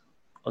cut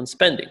on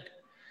spending.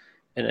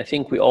 And I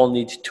think we all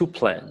need two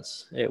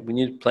plans. We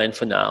need a plan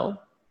for now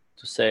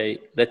to say,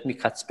 let me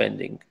cut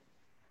spending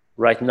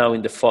right now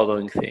in the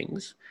following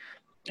things.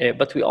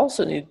 But we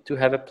also need to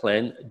have a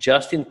plan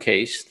just in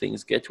case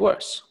things get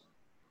worse.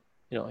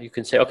 You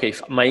can say, okay,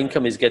 if my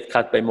income is get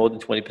cut by more than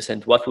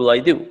 20%, what will I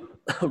do?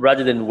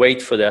 rather than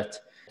wait for that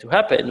to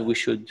happen, we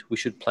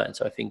should plan.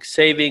 So I think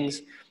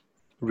savings,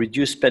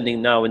 reduce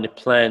spending now, and the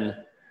plan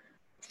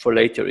for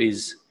later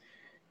is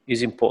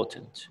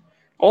important.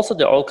 Also,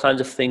 there are all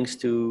kinds of things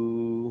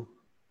to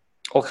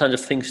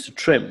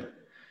trim.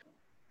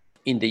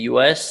 In the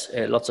US,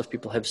 lots of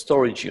people have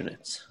storage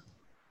units,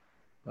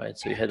 right?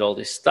 So you had all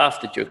this stuff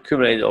that you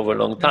accumulated over a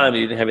long time.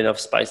 You didn't have enough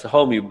space at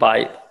home.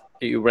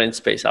 You rent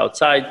space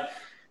outside.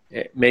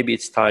 Maybe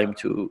it's time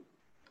to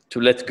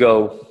let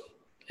go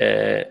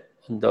on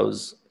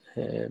those.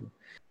 And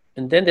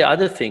then the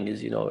other thing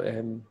is,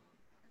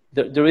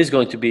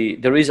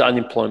 there is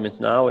unemployment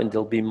now, and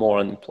there'll be more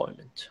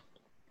unemployment.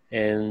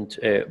 And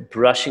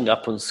brushing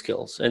up on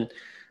skills. And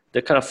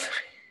the kind of,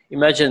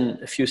 imagine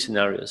a few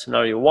scenarios.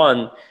 Scenario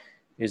one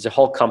is the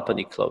whole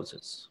company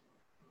closes.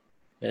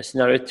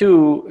 Scenario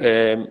two,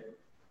 there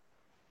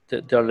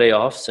are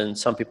layoffs, and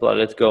some people are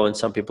let go and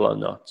some people are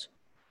not.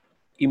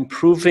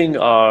 Improving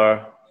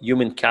our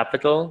human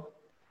capital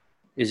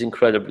is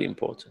incredibly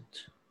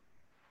important,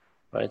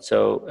 right?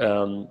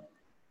 So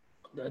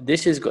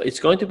it's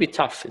going to be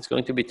tough. It's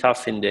going to be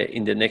tough in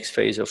the next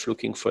phase of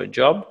looking for a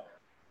job.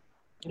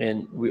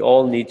 And we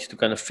all need to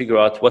kind of figure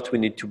out what we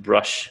need to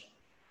brush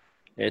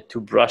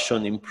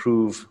on,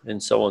 improve,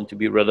 and so on, to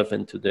be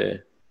relevant to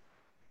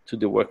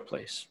the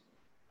workplace.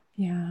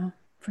 Yeah,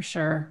 for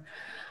sure.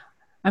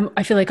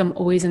 I feel like I'm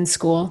always in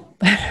school.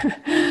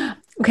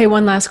 Okay,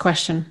 one last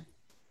question.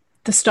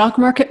 The stock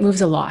market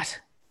moves a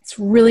lot. It's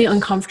really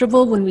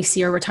uncomfortable when we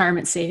see our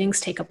retirement savings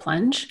take a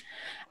plunge.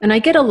 And I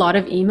get a lot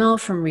of email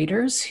from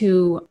readers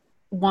who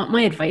want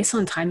my advice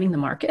on timing the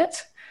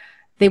market.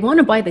 They want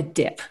to buy the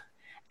dip.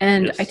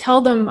 And yes. I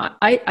tell them,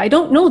 I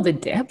don't know the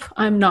dip.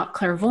 I'm not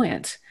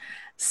clairvoyant.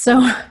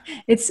 So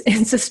it's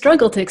a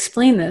struggle to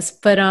explain this,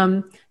 but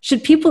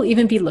should people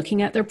even be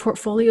looking at their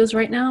portfolios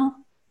right now?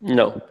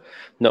 No.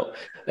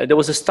 There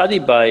was a study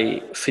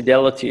by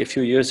Fidelity a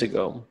few years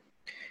ago,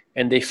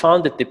 and they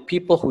found that the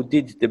people who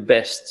did the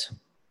best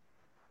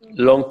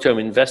long-term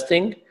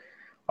investing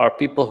are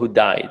people who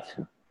died,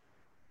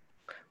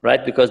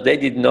 right? Because they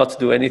did not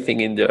do anything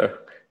in their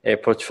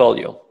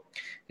portfolio.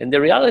 And the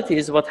reality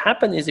is, what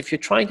happened is, if you're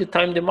trying to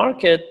time the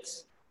market,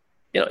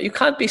 you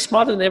can't be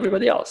smarter than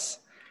everybody else.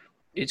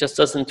 It just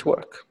doesn't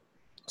work.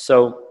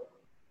 So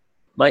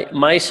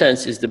my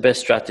sense is the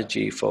best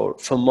strategy for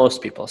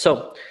most people.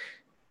 So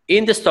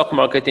in the stock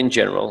market in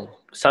general,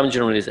 some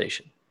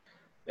generalization.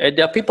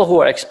 There are people who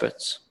are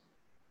experts.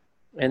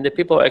 And the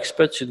people who are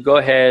experts should go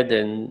ahead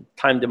and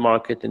time the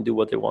market and do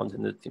what they want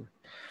in the team.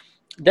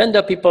 Then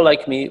there are people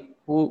like me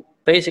who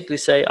basically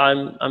say,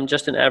 I'm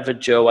just an average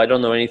Joe. I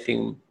don't know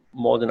anything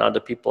more than other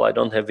people. I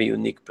don't have a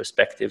unique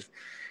perspective.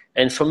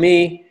 And for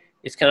me,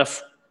 it's kind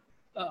of,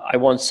 I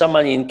want some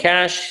money in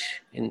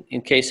cash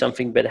in case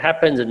something bad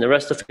happens, and the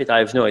rest of it, I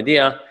have no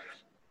idea.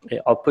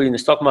 I'll put it in the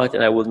stock market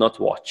and I will not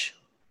watch,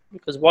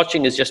 because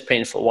watching is just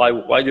painful.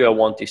 Why do I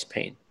want this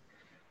pain,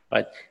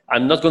 right?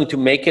 I'm not going to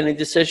make any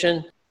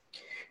decision.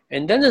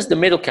 And then there's the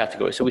middle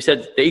category. So we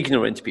said the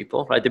ignorant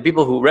people, right? The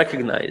people who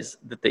recognize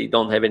that they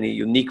don't have any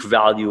unique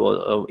value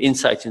or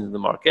insight into the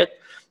market,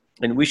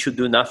 and we should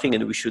do nothing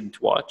and we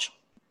shouldn't watch.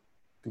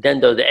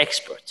 Then there are the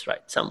experts, right?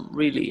 Some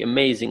really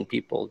amazing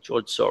people,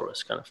 George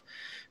Soros, kind of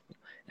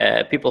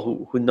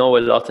people who know a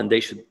lot, and they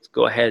should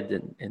go ahead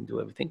and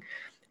do everything.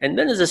 And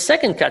then there's a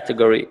second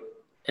category,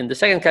 and the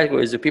second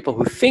category is the people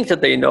who think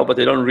that they know, but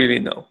they don't really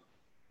know.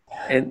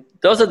 And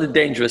those are the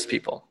dangerous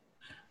people,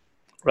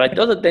 right?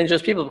 Those are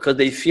dangerous people because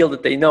they feel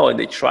that they know, and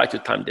they try to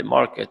time the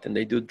market, and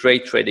they do day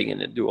trading,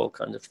 and they do all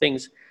kinds of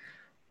things.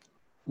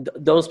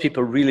 Those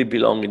people really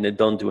belong in the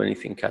don't do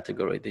anything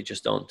category. They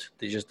just don't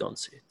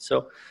see it.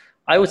 So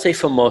I would say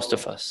for most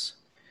of us,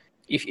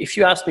 if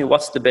you ask me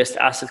what's the best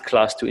asset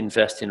class to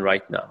invest in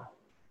right now,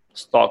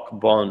 stock,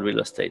 bond, real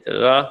estate,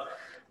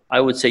 I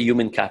would say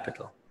human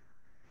capital.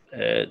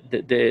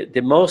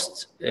 The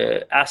most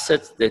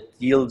asset that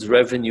yields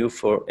revenue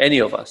for any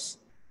of us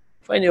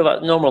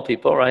normal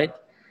people, right?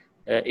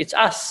 It's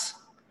us.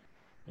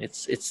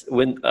 It's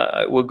when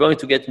we're going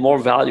to get more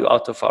value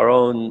out of our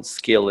own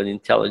skill and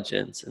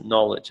intelligence and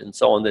knowledge and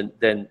so on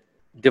than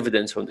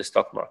dividends from the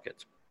stock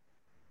market.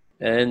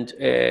 And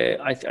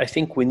I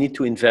think we need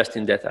to invest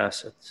in that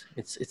asset.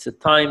 It's a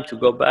time to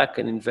go back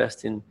and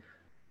invest in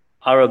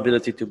our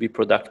ability to be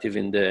productive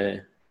in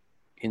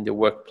the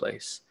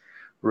workplace,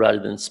 rather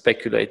than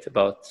speculate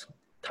about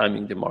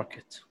timing the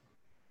market.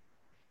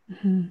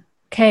 Mm-hmm.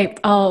 Okay,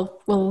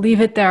 we'll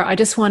leave it there. I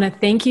just want to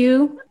thank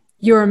you.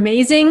 You're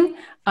amazing.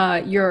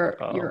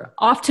 Your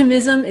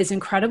optimism is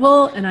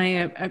incredible, and I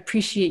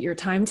appreciate your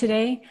time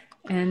today.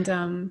 And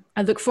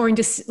I look forward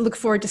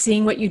to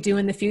seeing what you do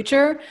in the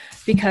future,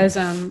 because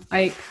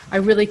I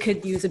really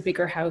could use a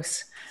bigger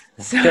house.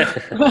 So,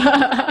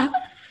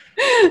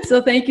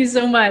 so thank you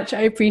so much.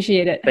 I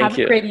appreciate it. Have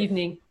a great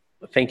evening.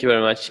 Thank you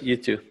very much. You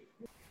too.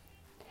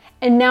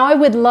 And now I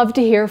would love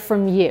to hear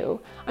from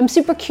you. I'm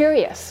super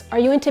curious. Are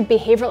you into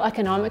behavioral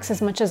economics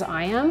as much as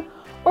I am?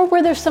 Or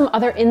were there some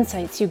other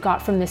insights you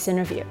got from this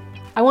interview?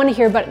 I want to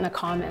hear about it in the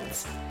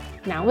comments.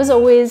 Now, as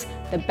always,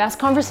 the best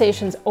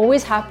conversations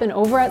always happen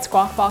over at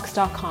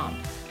squawkbox.com.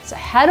 So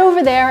head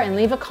over there and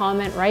leave a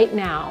comment right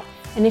now.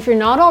 And if you're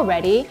not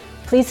already,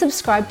 please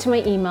subscribe to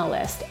my email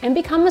list and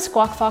become a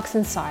Squawk Fox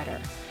Insider.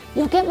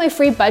 You'll get my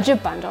free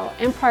budget bundle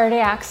and priority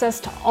access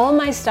to all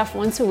my stuff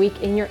once a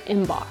week in your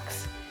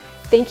inbox.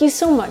 Thank you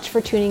so much for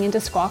tuning into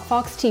Squawk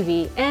Fox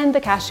TV and the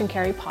Cash and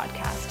Carry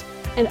podcast,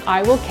 and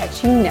I will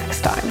catch you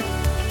next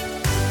time.